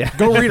Stories. Yeah.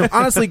 Go read them.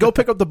 Honestly, go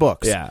pick up the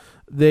books. Yeah.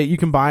 You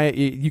can buy it.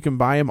 You can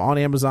buy them on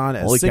Amazon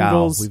as holy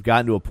singles. cow, we've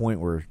gotten to a point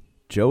where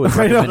Joe is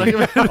recommending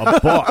a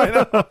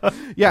book.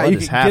 Yeah, What you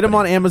is can get them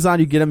on happening? Amazon.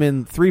 You get them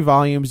in 3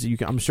 volumes.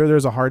 I'm sure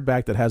there's a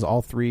hardback that has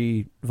all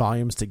 3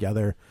 volumes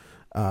together.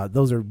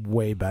 Those are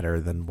way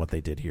better than what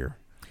they did here.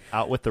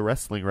 Out with the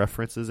wrestling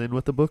references, in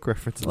with the book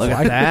references. Look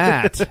at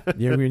that.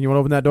 You want to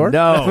open that door?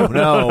 No.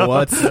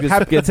 Let's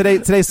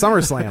Today's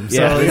SummerSlam.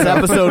 So yeah, this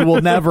episode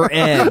will never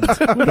end.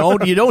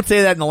 Don't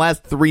say that in the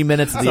last 3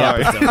 minutes of the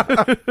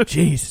episode.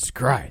 Jesus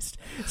Christ.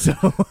 So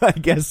I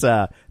guess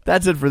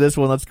that's it for this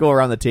one. Let's go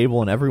around the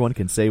table and everyone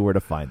can say where to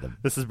find them.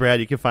 This is Brad.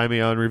 You can find me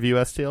on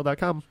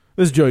reviewstl.com.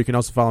 This is Joe. You can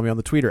also follow me on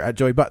the Twitter at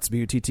Joey Butts,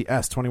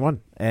 BUTTS21.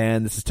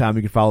 And this is Tom.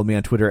 You can follow me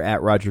on Twitter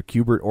at Roger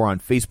Kubert or on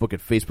Facebook at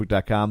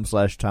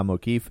facebook.com/Tom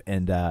O'Keefe.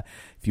 And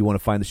if you want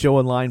to find the show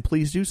online,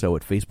 please do so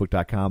at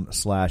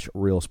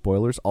facebook.com/Real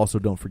Spoilers. Also,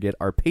 don't forget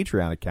our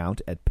Patreon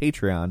account at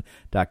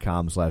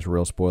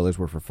patreon.com/Real Spoilers,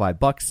 where for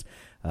 $5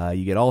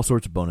 you get all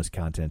sorts of bonus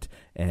content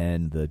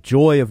and the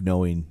joy of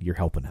knowing you're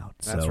helping out.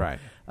 That's right.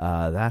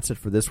 That's it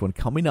for this one.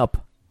 Coming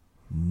up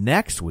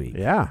next week.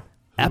 Yeah.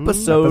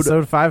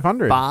 Episode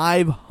 500.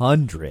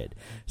 500.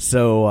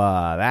 So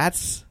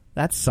that's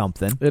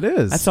something. It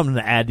is. That's something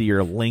to add to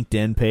your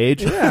LinkedIn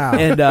page. Yeah.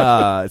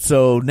 And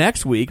so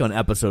next week on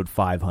episode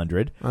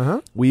 500,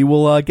 we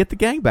will get the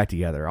gang back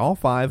together. All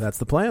 5. That's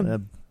the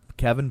plan.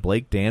 Kevin,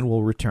 Blake, Dan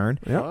will return.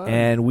 Yep.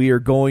 And we are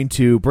going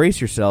to,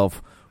 brace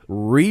yourself,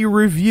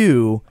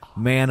 re-review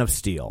Man of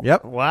Steel.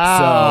 Yep.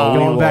 Wow. So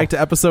Going back to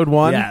episode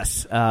 1.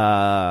 Yes. Do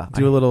a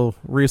little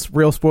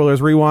Real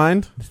Spoilers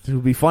rewind. It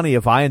would be funny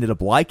if I ended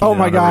up liking it. Oh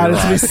my on a God, it's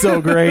rewatch. going to be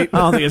so great. I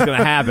don't think it's going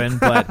to happen,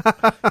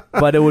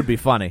 but it would be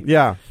funny.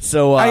 Yeah.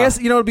 So I guess,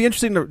 it'd be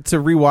interesting to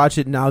rewatch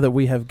it now that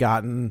we have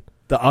gotten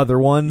the other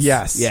ones.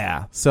 Yes.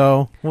 Yeah.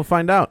 So we'll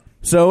find out.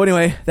 So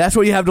anyway, that's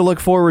what you have to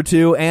look forward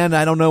to. And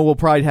I don't know, we'll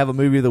probably have a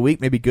movie of the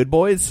week, maybe Good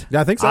Boys.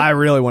 Yeah, I think so. I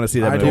really want to see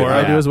that movie.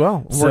 I do as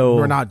well. So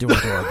We're not doing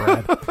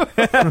Dora,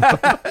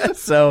 Brad.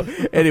 So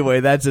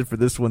anyway, that's it for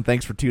this one.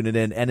 Thanks for tuning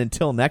in. And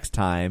until next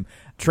time,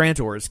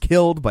 Trantor is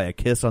killed by a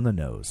kiss on the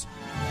nose.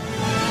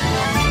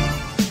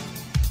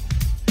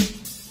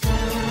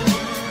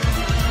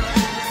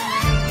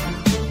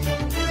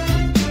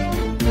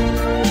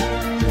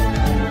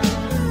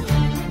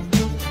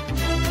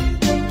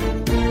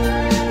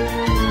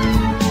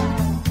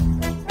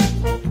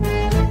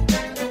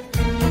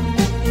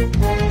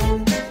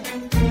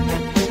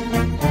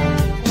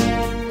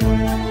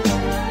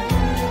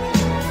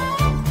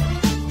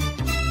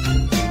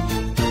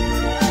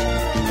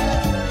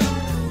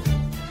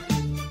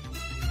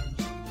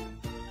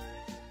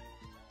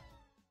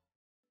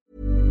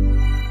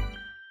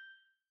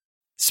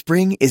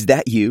 Spring, is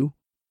that you?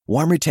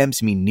 Warmer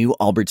temps mean new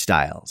Allbirds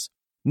styles.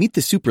 Meet the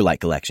Superlight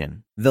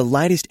Collection, the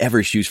lightest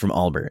ever shoes from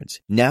Allbirds,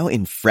 now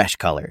in fresh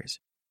colors.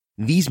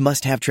 These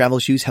must-have travel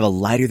shoes have a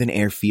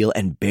lighter-than-air feel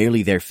and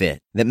barely their fit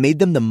that made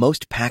them the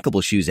most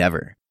packable shoes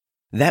ever.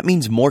 That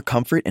means more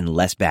comfort and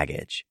less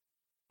baggage.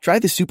 Try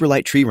the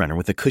Superlight Tree Runner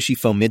with a cushy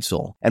foam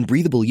midsole and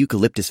breathable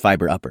eucalyptus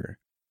fiber upper.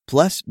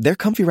 Plus, they're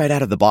comfy right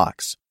out of the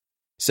box.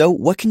 So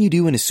what can you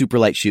do in a super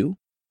light shoe?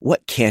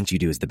 What can't you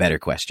do is the better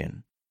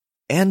question.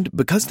 And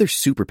because they're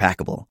super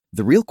packable,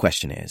 the real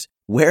question is,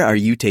 where are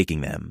you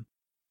taking them?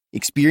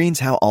 Experience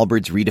how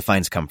Allbirds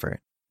redefines comfort.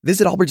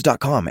 Visit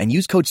allbirds.com and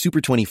use code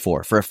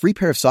SUPER24 for a free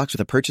pair of socks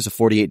with a purchase of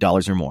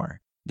 $48 or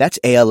more. That's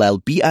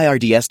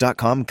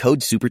ALLBIRDS.com, code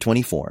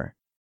SUPER24.